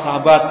zaman para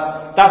sahabat,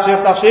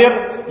 tafsir-tafsir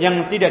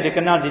yang tidak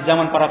dikenal di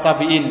zaman para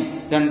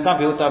tabi'in dan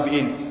tabi'ut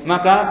tabi'in.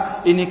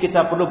 Maka ini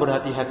kita perlu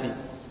berhati-hati.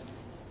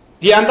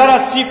 Di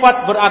antara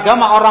sifat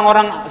beragama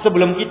orang-orang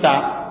sebelum kita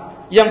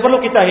yang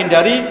perlu kita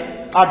hindari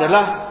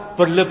adalah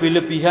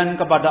berlebih-lebihan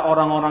kepada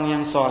orang-orang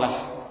yang soleh.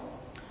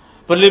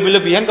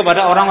 Berlebih-lebihan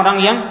kepada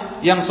orang-orang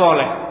yang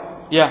soleh.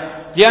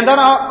 Di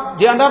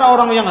antara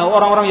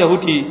orang-orang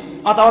Yahudi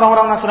atau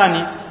orang-orang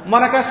Nasrani,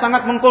 mereka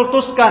sangat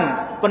mengkultuskan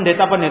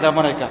pendeta-pendeta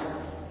mereka.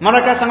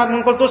 Mereka sangat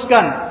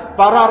mengkultuskan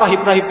para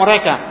rahib-rahib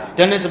mereka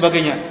dan lain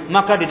sebagainya.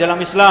 Maka di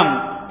dalam Islam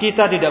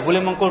kita tidak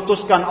boleh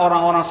mengkultuskan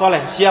orang-orang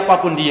soleh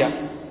siapapun dia.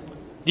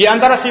 Di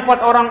antara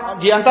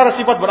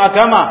sifat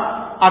beragama,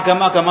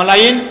 agama-agama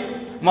lain,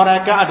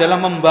 mereka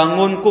adalah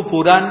membangun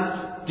kuburan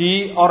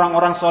di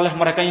orang-orang soleh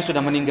mereka yang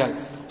sudah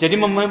meninggal. Jadi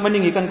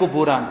meninggikan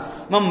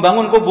kuburan,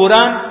 membangun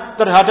kuburan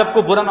terhadap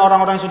kuburan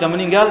orang-orang yang sudah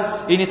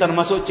meninggal. Ini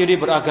termasuk ciri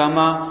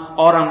beragama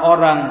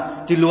orang-orang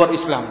di luar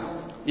Islam.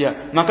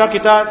 Maka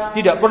kita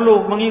tidak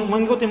perlu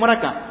mengikuti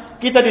mereka.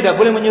 Kita tidak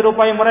boleh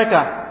menyerupai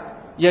mereka.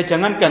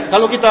 Jangankan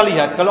kalau kita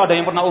lihat, kalau ada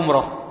yang pernah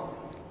umroh,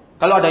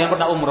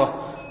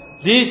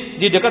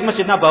 di dekat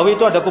Masjid Nabawi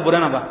itu ada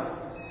kuburan apa?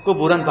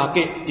 Kuburan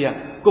Baqi.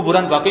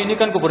 Kuburan Baqi ini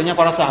kan kuburannya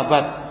para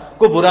sahabat.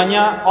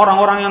 kuburannya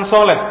orang-orang yang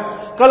soleh.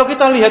 Kalau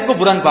kita lihat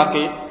kuburan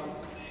Baqi,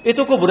 itu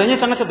kuburannya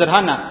sangat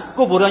sederhana.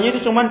 Kuburannya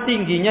itu cuma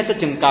tingginya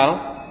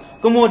sejengkal,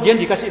 kemudian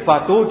dikasih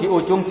batu di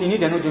ujung sini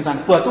dan ujung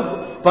sana.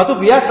 Batu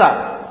biasa,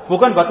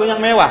 bukan batu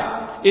yang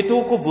mewah.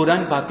 Itu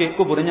kuburan Baqi,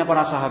 kuburannya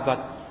para sahabat.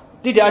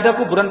 Tidak ada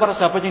kuburan para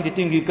sahabat yang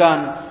ditinggikan,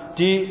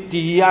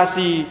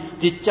 dihiasi,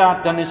 dicat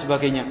dan lain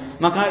sebagainya.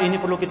 Maka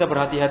ini perlu kita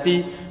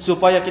berhati-hati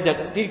supaya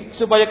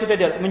kita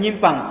tidak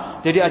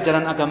menyimpang dari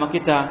ajaran agama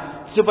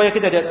kita, supaya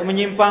kita tidak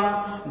menyimpang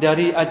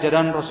dari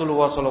ajaran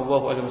Rasulullah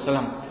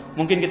SAW.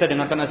 Mungkin kita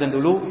dengarkan azan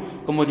dulu,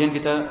 kemudian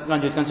kita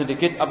lanjutkan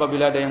sedikit.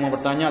 Apabila ada yang mau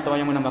bertanya atau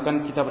yang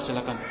menambahkan, kita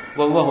persilakan.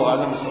 Wallahu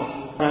a'lam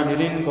bishawab.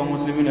 Hadirin kaum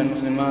muslimin dan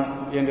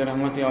muslimah yang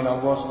dirahmati oleh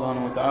Allah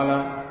Subhanahu wa taala,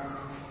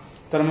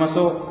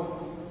 termasuk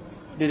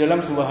di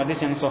dalam sebuah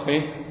hadis yang sahih,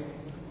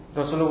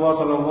 Rasulullah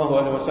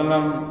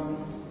SAW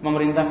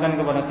memerintahkan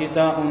kepada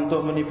kita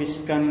untuk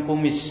menipiskan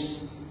kumis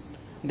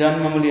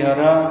dan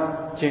memelihara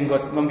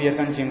jenggot,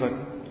 membiarkan jenggot.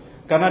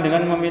 Karena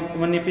dengan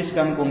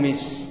menipiskan kumis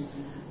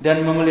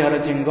dan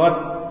memelihara jenggot,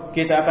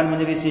 kita akan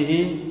menyelisihi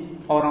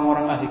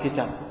orang-orang ahli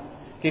kitab.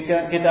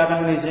 Kita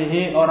akan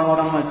menyelisihi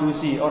orang-orang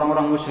majusi,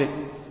 orang-orang musyrik.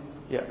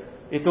 Ya,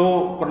 itu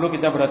perlu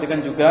kita perhatikan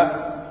juga.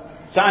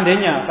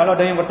 Seandainya kalau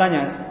ada yang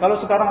bertanya, kalau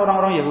sekarang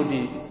orang-orang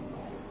Yahudi,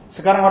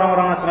 sekarang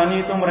orang-orang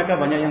Nasrani itu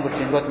mereka banyak yang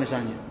berjenggot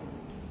misalnya.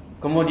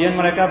 Kemudian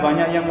mereka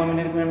banyak yang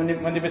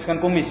menipiskan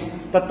kumis.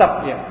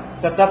 Tetap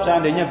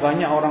seandainya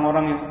banyak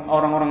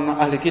orang-orang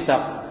ahli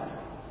kitab.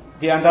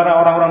 Di antara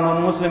orang-orang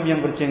non-muslim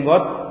yang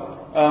berjenggot,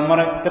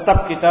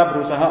 tetap kita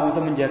berusaha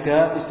untuk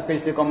menjaga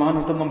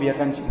istiqomahan untuk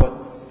membiarkan jenggot.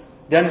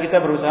 Dan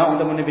kita berusaha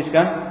untuk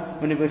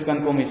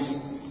menipiskan kumis.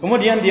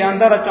 Kemudian di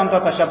antara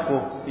contoh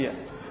tasyabbuh,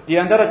 di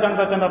antara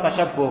contoh-contoh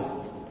tasyabbuh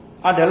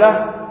adalah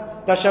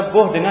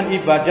tasyabbuh dengan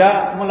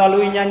ibadah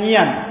melalui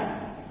nyanyian.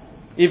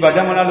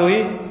 Ibadah melalui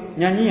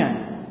nyanyian.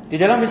 Di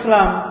dalam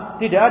Islam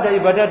tidak ada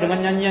ibadah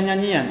dengan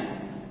nyanyian-nyanyian.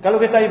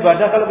 Kalau kita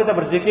ibadah, kalau kita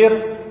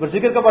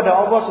berzikir kepada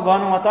Allah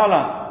Subhanahu wa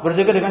taala,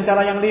 berzikir dengan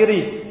cara yang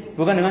lirih,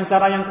 bukan dengan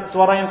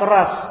suara yang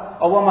keras.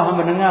 Allah Maha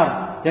mendengar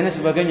dan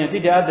sebagainya.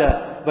 Tidak ada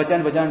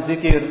bacaan-bacaan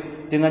zikir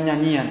dengan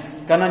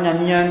nyanyian. Karena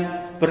nyanyian,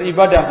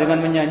 beribadah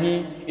dengan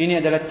menyanyi, ini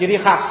adalah ciri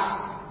khas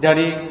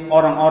dari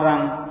orang-orang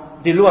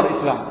di luar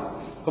Islam.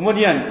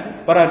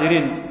 Kemudian para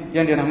hadirin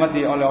yang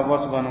dirahmati oleh Allah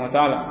Subhanahu wa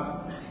taala,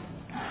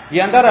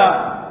 di antara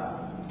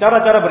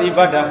cara-cara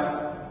beribadah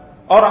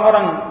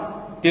orang-orang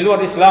di luar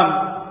Islam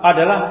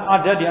adalah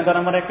ada di antara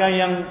mereka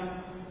yang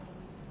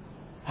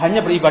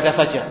hanya beribadah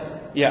saja.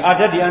 Ya,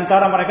 ada di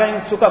antara mereka yang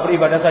suka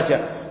beribadah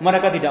saja.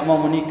 Mereka tidak mau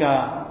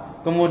menikah,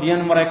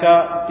 kemudian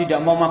mereka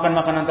tidak mau makan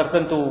makanan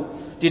tertentu,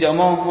 tidak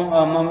mau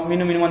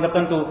minum minuman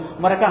tertentu.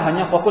 Mereka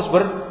hanya fokus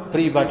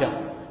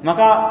beribadah.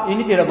 Maka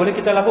ini tidak boleh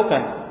kita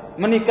lakukan.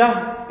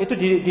 Menikah itu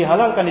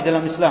dihalalkan di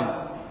dalam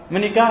Islam.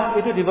 Menikah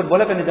itu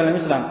diperbolehkan di dalam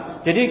Islam.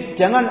 Jadi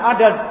jangan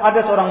ada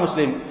seorang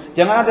muslim,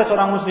 jangan ada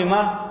seorang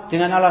muslimah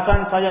dengan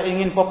alasan saya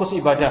ingin fokus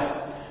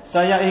ibadah,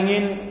 saya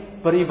ingin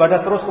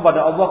beribadah terus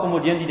kepada Allah,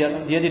 kemudian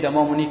dia tidak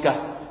mau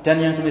menikah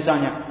dan yang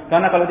semisalnya.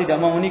 Karena kalau tidak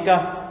mau menikah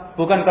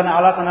bukan karena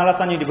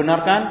alasan-alasan yang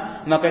dibenarkan,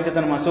 maka itu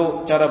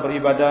termasuk cara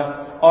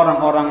beribadah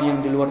orang-orang yang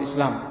di luar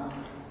Islam.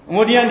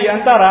 Kemudian di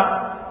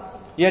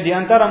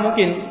antara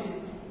mungkin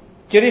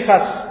ciri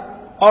khas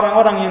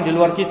orang-orang yang di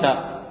luar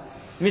kita,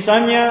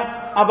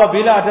 misalnya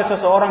apabila ada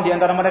seseorang di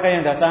antara mereka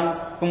yang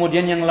datang,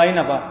 kemudian yang lain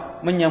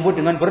menyambut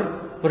dengan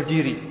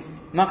berdiri.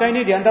 Maka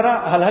ini di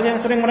antara hal-hal yang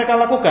sering mereka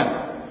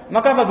lakukan.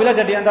 Maka apabila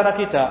ada di antara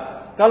kita,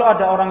 kalau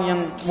ada orang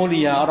yang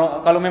mulia,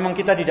 kalau memang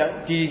kita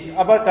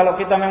kalau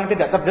kita memang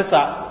tidak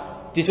terdesak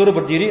disuruh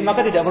berdiri,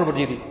 maka tidak perlu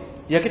berdiri.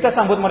 Ya kita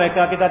sambut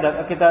mereka,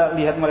 kita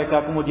lihat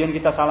mereka, kemudian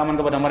kita salaman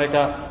kepada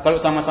mereka.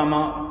 Kalau sama-sama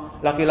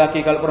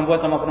laki-laki, kalau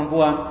perempuan sama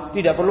perempuan,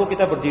 tidak perlu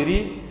kita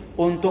berdiri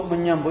untuk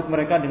menyambut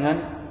mereka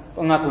dengan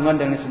pengagungan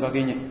dan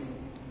sebagainya.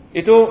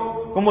 Itu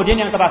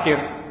kemudian yang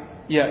terakhir,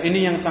 ya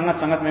ini yang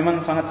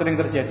memang sangat sering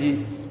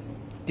terjadi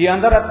di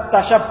antara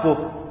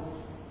tasyabbuh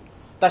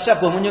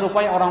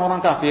menyerupai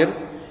orang-orang kafir.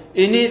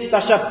 Ini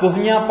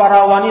tasyabbuhnya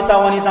para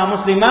wanita-wanita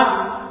muslimah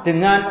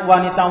dengan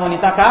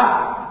wanita-wanita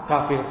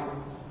kafir.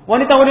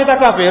 Wanita-wanita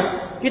kafir,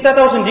 kita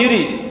tahu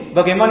sendiri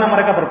bagaimana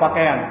mereka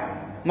berpakaian.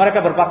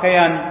 Mereka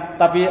berpakaian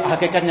tapi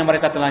hakikatnya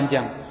mereka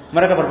telanjang.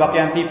 Mereka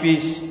berpakaian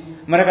tipis,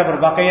 mereka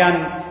berpakaian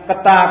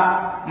ketat,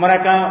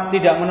 mereka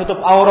tidak menutup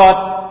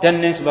aurat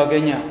dan lain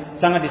sebagainya.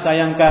 Sangat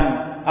disayangkan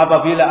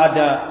apabila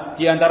ada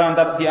di antara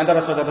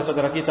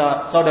saudara-saudara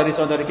kita,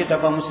 saudari-saudari kita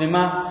kaum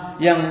muslimah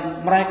yang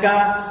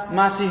mereka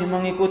masih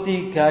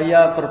mengikuti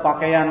gaya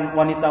berpakaian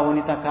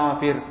wanita-wanita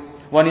kafir,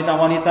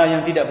 wanita-wanita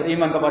yang tidak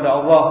beriman kepada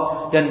Allah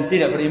dan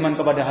tidak beriman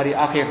kepada hari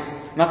akhir.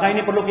 Maka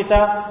ini perlu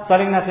kita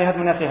saling nasihat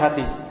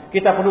menasihati.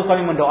 Kita perlu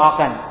saling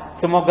mendoakan,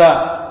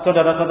 Semoga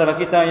saudara-saudara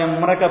kita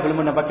yang mereka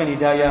belum mendapatkan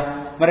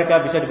hidayah,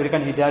 mereka bisa diberikan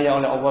hidayah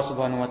oleh Allah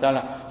Subhanahu wa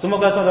taala.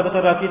 Semoga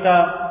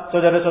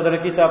saudara-saudara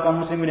kita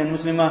kaum muslimin dan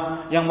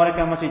muslimah yang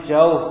mereka masih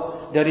jauh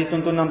dari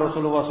tuntunan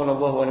Rasulullah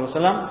sallallahu alaihi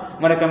wasallam,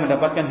 mereka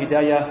mendapatkan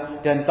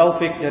hidayah dan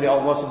taufik dari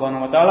Allah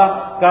Subhanahu wa taala,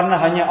 karena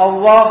hanya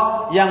Allah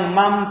yang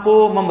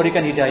mampu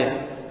memberikan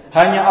hidayah.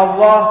 Hanya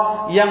Allah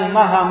yang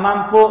maha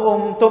mampu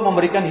untuk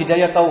memberikan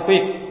hidayah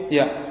taufik.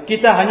 Ya,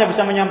 kita hanya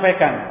bisa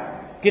menyampaikan,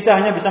 kita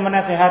hanya bisa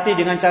menasihati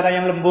dengan cara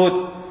yang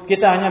lembut,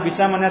 kita hanya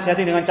bisa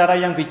menasihati dengan cara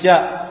yang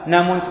bijak.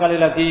 Namun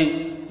sekali lagi,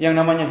 yang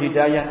namanya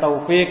hidayah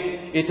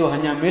taufik itu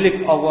hanya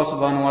milik Allah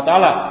Subhanahu wa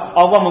taala.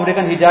 Allah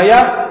memberikan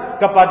hidayah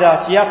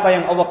kepada siapa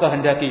yang Allah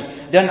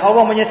kehendaki, dan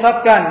Allah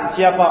menyesatkan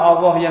siapa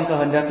Allah yang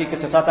kehendaki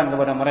kesesatan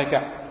kepada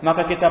mereka.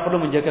 Maka kita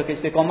perlu menjaga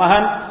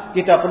keistiqomahan,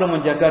 kita perlu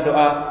menjaga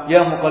doa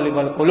ya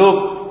muqallibal qulub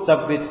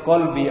tsabbit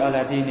qalbi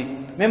ala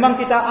dinik. Memang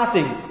kita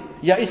asing.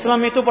 Ya, Islam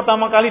itu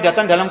pertama kali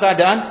datang dalam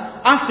keadaan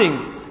asing,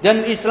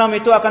 dan Islam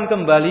itu akan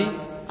kembali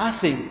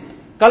asing.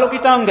 Kalau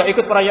kita enggak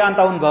ikut perayaan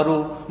tahun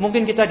baru,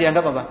 mungkin kita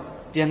dianggap apa?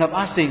 Dianggap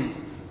asing.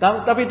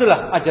 Tapi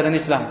itulah ajaran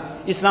Islam.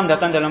 Islam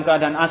datang dalam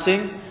keadaan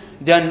asing,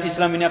 dan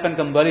Islam ini akan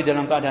kembali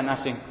dalam keadaan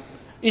asing.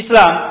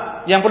 Islam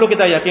yang perlu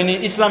kita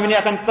yakini, Islam ini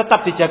akan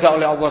tetap dijaga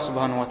oleh Allah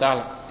Subhanahu wa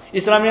taala.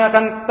 Islam ini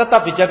akan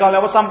tetap dijaga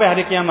oleh Allah sampai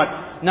hari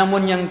kiamat.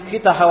 Namun yang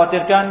kita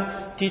khawatirkan,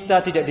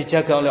 kita tidak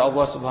dijaga oleh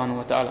Allah Subhanahu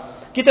wa taala.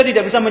 Kita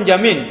tidak bisa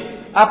menjamin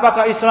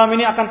apakah Islam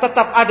ini akan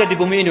tetap ada di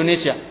bumi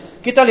Indonesia.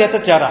 Kita lihat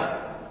sejarah.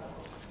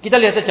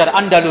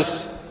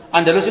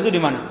 Andalus itu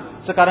di mana?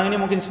 Sekarang ini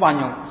mungkin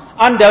Spanyol.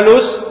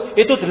 Andalus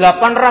itu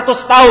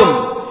 800 tahun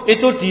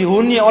itu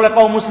dihuni oleh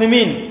kaum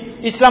muslimin.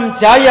 Islam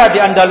jaya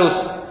di Andalus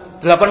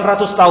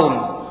 800 tahun.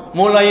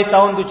 Mulai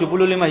tahun 75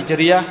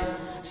 Hijriah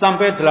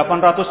sampai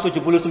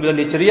 879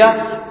 Hijriah,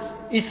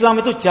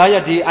 Islam itu jaya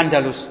di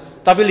Andalus.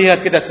 Tapi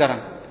lihat kita sekarang,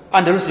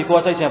 Andalus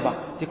dikuasai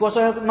siapa?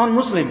 Dikuasai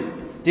non-muslim,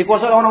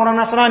 dikuasai orang-orang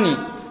Nasrani.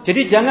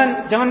 Jadi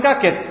jangan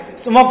kaget.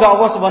 Semoga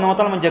Allah Subhanahu wa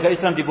taala menjaga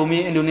Islam di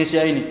bumi Indonesia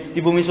ini, di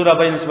bumi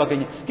Surabaya dan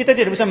sebagainya. Kita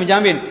tidak bisa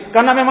menjamin,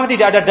 karena memang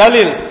tidak ada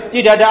dalil,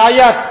 tidak ada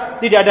ayat,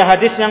 tidak ada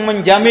hadis yang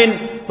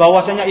menjamin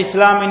bahwasanya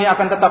Islam ini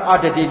akan tetap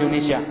ada di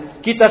Indonesia.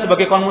 Kita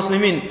sebagai kaum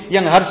muslimin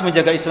yang harus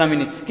menjaga Islam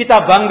ini,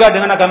 kita bangga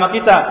dengan agama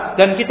kita,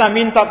 dan kita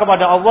minta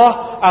kepada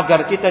Allah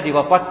agar kita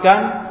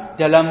diwafatkan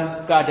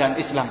dalam keadaan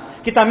Islam.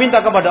 Kita minta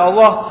kepada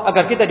Allah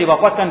agar kita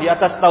diwafatkan di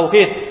atas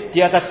tauhid,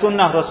 di atas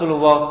sunnah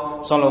Rasulullah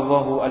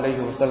sallallahu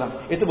alaihi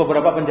wasallam. Itu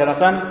beberapa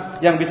penjelasan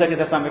yang bisa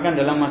kita sampaikan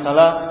dalam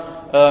masalah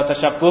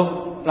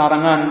tasyabbuh,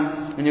 larangan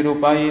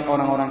menyerupai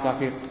orang-orang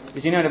kafir.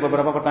 Di sini ada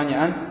beberapa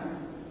pertanyaan.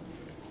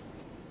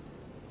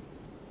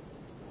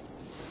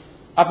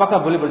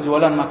 Apakah boleh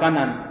berjualan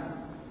makanan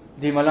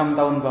di malam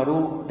tahun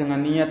baru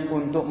dengan niat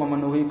untuk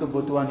memenuhi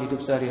kebutuhan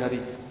hidup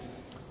sehari-hari?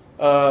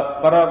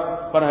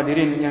 Para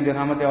hadirin yang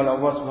dirahmati oleh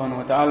Allah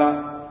Subhanahu wa taala,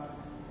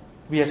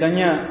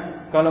 biasanya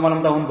kalau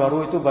malam tahun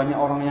baru itu banyak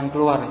orang yang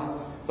keluar,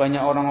 banyak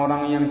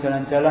orang-orang yang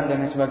jalan-jalan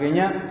dan lain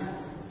sebagainya.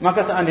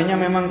 Maka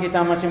seandainya memang kita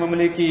masih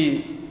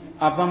memiliki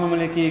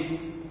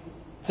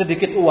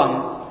sedikit uang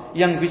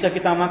yang bisa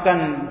kita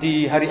makan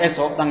di hari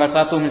esok tanggal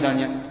 1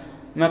 misalnya,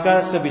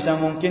 maka sebisa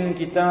mungkin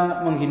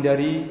kita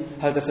menghindari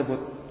hal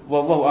tersebut.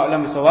 Wallahu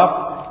a'lam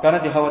bishawab,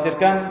 karena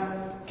dikhawatirkan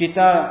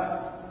kita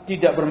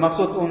tidak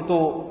bermaksud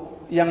untuk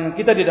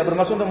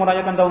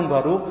merayakan tahun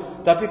baru,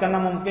 tapi karena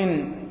mungkin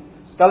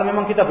kalau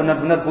memang kita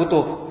benar-benar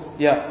butuh,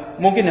 ya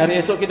mungkin hari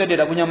esok kita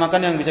tidak punya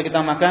makan yang bisa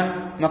kita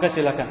makan, maka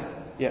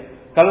silakan. Ya,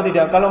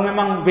 kalau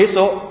memang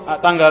besok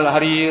tanggal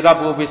hari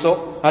Rabu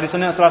besok, hari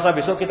Senin, Selasa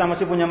besok kita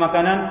masih punya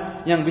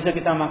makanan yang bisa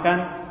kita makan,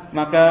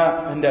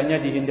 maka hendaknya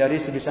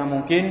dihindari sebisa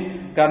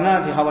mungkin,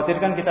 karena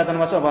dikhawatirkan kita akan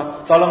masuk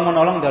tolong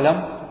menolong dalam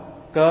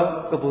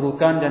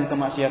keburukan dan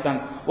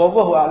kemaksiatan.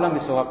 Wallahu a'lam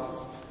bishawab.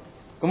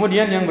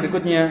 Kemudian yang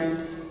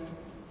berikutnya,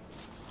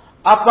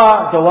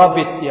 apa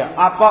dawabit, ya,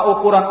 apa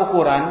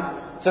ukuran-ukuran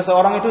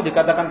seseorang itu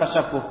dikatakan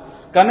tasyabbuh?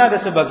 Karena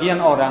ada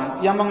sebagian orang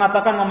yang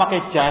mengatakan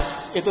memakai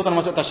jas itu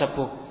termasuk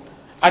tasyabbuh.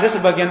 Ada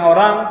sebagian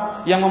orang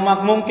yang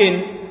mungkin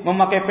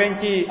memakai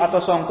penci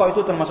atau songkok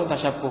itu termasuk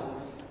tasyabbuh.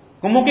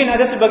 Mungkin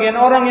ada sebagian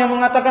orang yang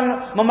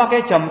mengatakan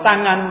memakai jam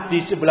tangan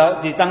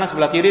di tangan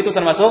sebelah kiri itu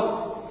termasuk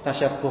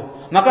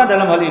tasyabbuh. Maka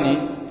dalam hal ini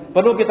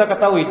perlu kita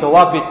ketahui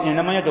dawabit. Yang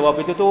namanya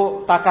dawabit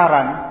itu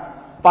takaran,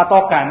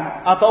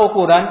 patokan atau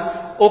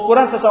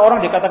ukuran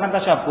seseorang dikatakan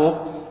tasyabbuh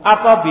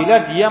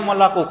apabila dia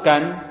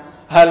melakukan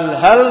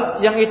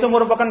hal-hal yang itu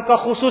merupakan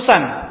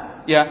kekhususan,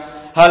 ya,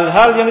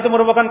 hal-hal yang itu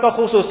merupakan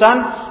kekhususan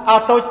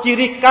atau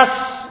ciri khas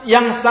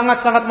yang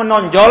sangat-sangat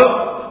menonjol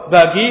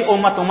bagi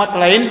umat-umat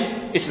selain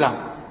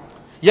Islam.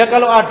 Ya,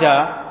 kalau ada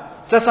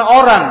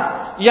seseorang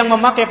yang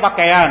memakai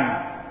pakaian,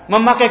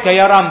 memakai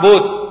gaya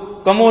rambut,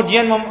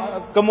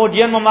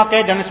 kemudian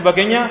memakai dan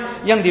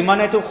sebagainya yang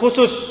dimana itu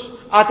khusus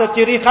atau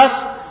ciri khas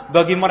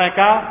bagi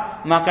mereka,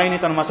 maka ini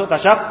termasuk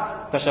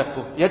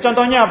tasyabbuh. Ya,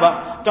 contohnya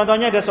apa?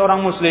 Contohnya ada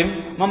seorang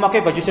muslim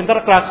memakai baju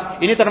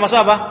sinterklas. Ini termasuk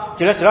apa?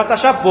 Jelas-jelas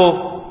tasyabbuh.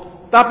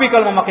 Tapi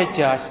kalau memakai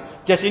jas,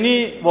 Jas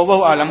ini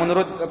wallahu alam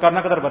menurut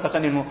karena keterbatasan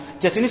ilmu.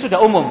 Jas ini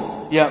sudah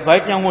umum. Ya,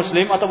 baik yang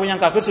muslim ataupun yang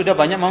kafir sudah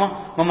banyak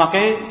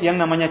memakai yang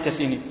namanya jas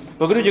ini.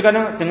 Begitu juga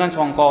dengan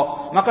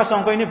songkok. Maka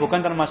songkok ini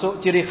bukan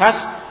termasuk ciri khas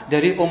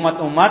dari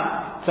umat-umat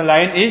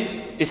selain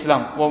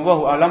Islam.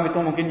 Wallahu alam,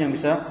 itu mungkin yang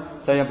bisa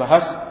saya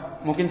bahas.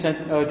 Mungkin saya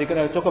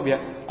cukup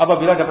ya.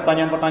 Apabila ada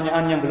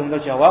pertanyaan-pertanyaan yang belum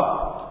terjawab,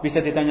 bisa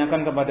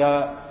ditanyakan kepada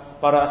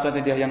para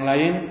asatidzah yang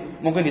lain,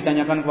 mungkin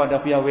ditanyakan kepada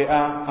via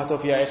WA atau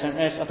via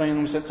SMS atau yang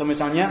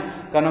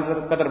semisalnya.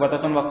 Karena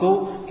keterbatasan waktu,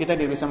 kita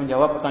tidak bisa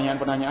menjawab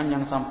pertanyaan-pertanyaan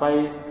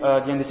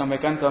yang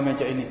disampaikan ke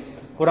meja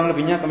ini. Kurang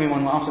lebihnya kami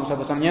mohon maaf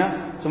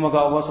sebesar-besarnya.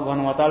 Semoga Allah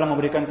Subhanahu wa taala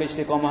memberikan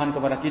keistiqomahan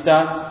kepada kita,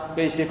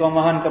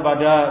 keistiqomahan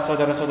kepada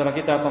saudara-saudara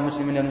kita kaum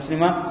muslimin dan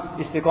muslimah,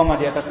 istiqomah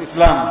di atas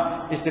Islam,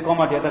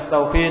 istiqomah di atas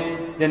tauhid,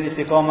 dan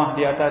istiqomah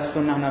di atas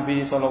sunnah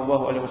Nabi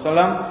sallallahu alaihi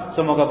wasallam.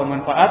 Semoga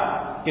bermanfaat.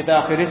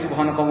 Kita akhiri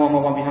subhanakallahumma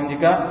wa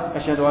bihamdika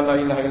asyhadu an la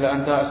ilaha illa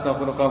anta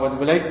astaghfiruka wa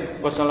atubu ilaik.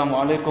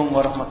 Wassalamualaikum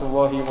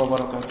warahmatullahi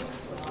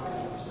wabarakatuh.